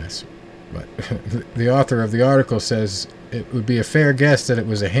information, I guess. But the author of the article says it would be a fair guess that it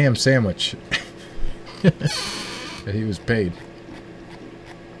was a ham sandwich that he was paid.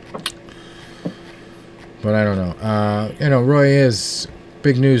 But I don't know. Roy is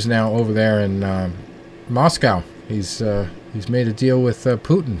big news now over there in Moscow. He's made a deal with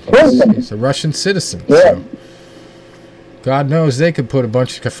Putin. He's a Russian citizen. So God knows they could put a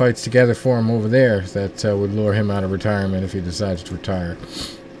bunch of fights together for him over there that would lure him out of retirement if he decides to retire.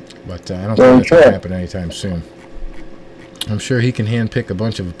 But I don't think that's going to happen anytime soon. I'm sure he can handpick a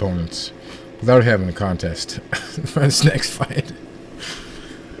bunch of opponents without having a contest for his next fight.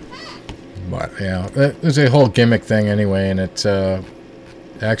 But, yeah, it was a whole gimmick thing anyway, and it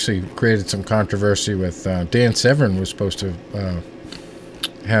actually created some controversy with Dan Severn was supposed to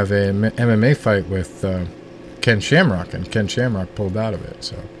have an MMA fight with Ken Shamrock, and Ken Shamrock pulled out of it.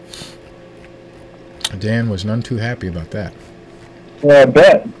 So Dan was none too happy about that. Yeah, I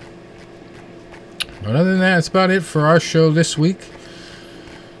bet. But other than that, that's about it for our show this week.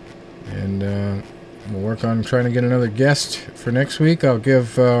 And we'll work on trying to get another guest for next week. I'll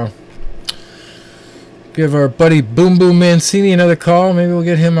give our buddy Boom Boom Mancini another call. Maybe we'll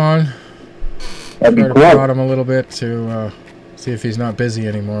get him on. That'd be cool. Try to prod him a little bit to see if he's not busy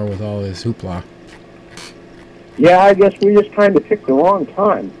anymore with all his hoopla. Yeah, I guess we just kind of picked the wrong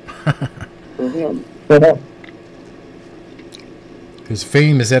time for him. His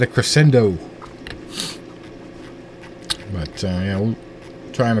fame is at a crescendo. But, yeah, we'll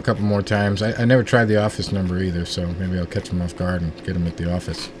try him a couple more times. I never tried the office number either, so maybe I'll catch him off guard and get him at the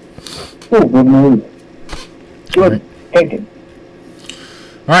office. Oh, good move. Good. Thank you.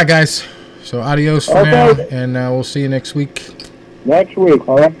 All right, guys. So adios for now, and we'll see you next week. Next week,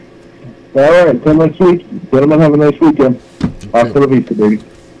 all right? All right, until next week. Gentlemen, have a nice weekend. Hasta la vista, baby.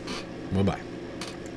 Bye-bye.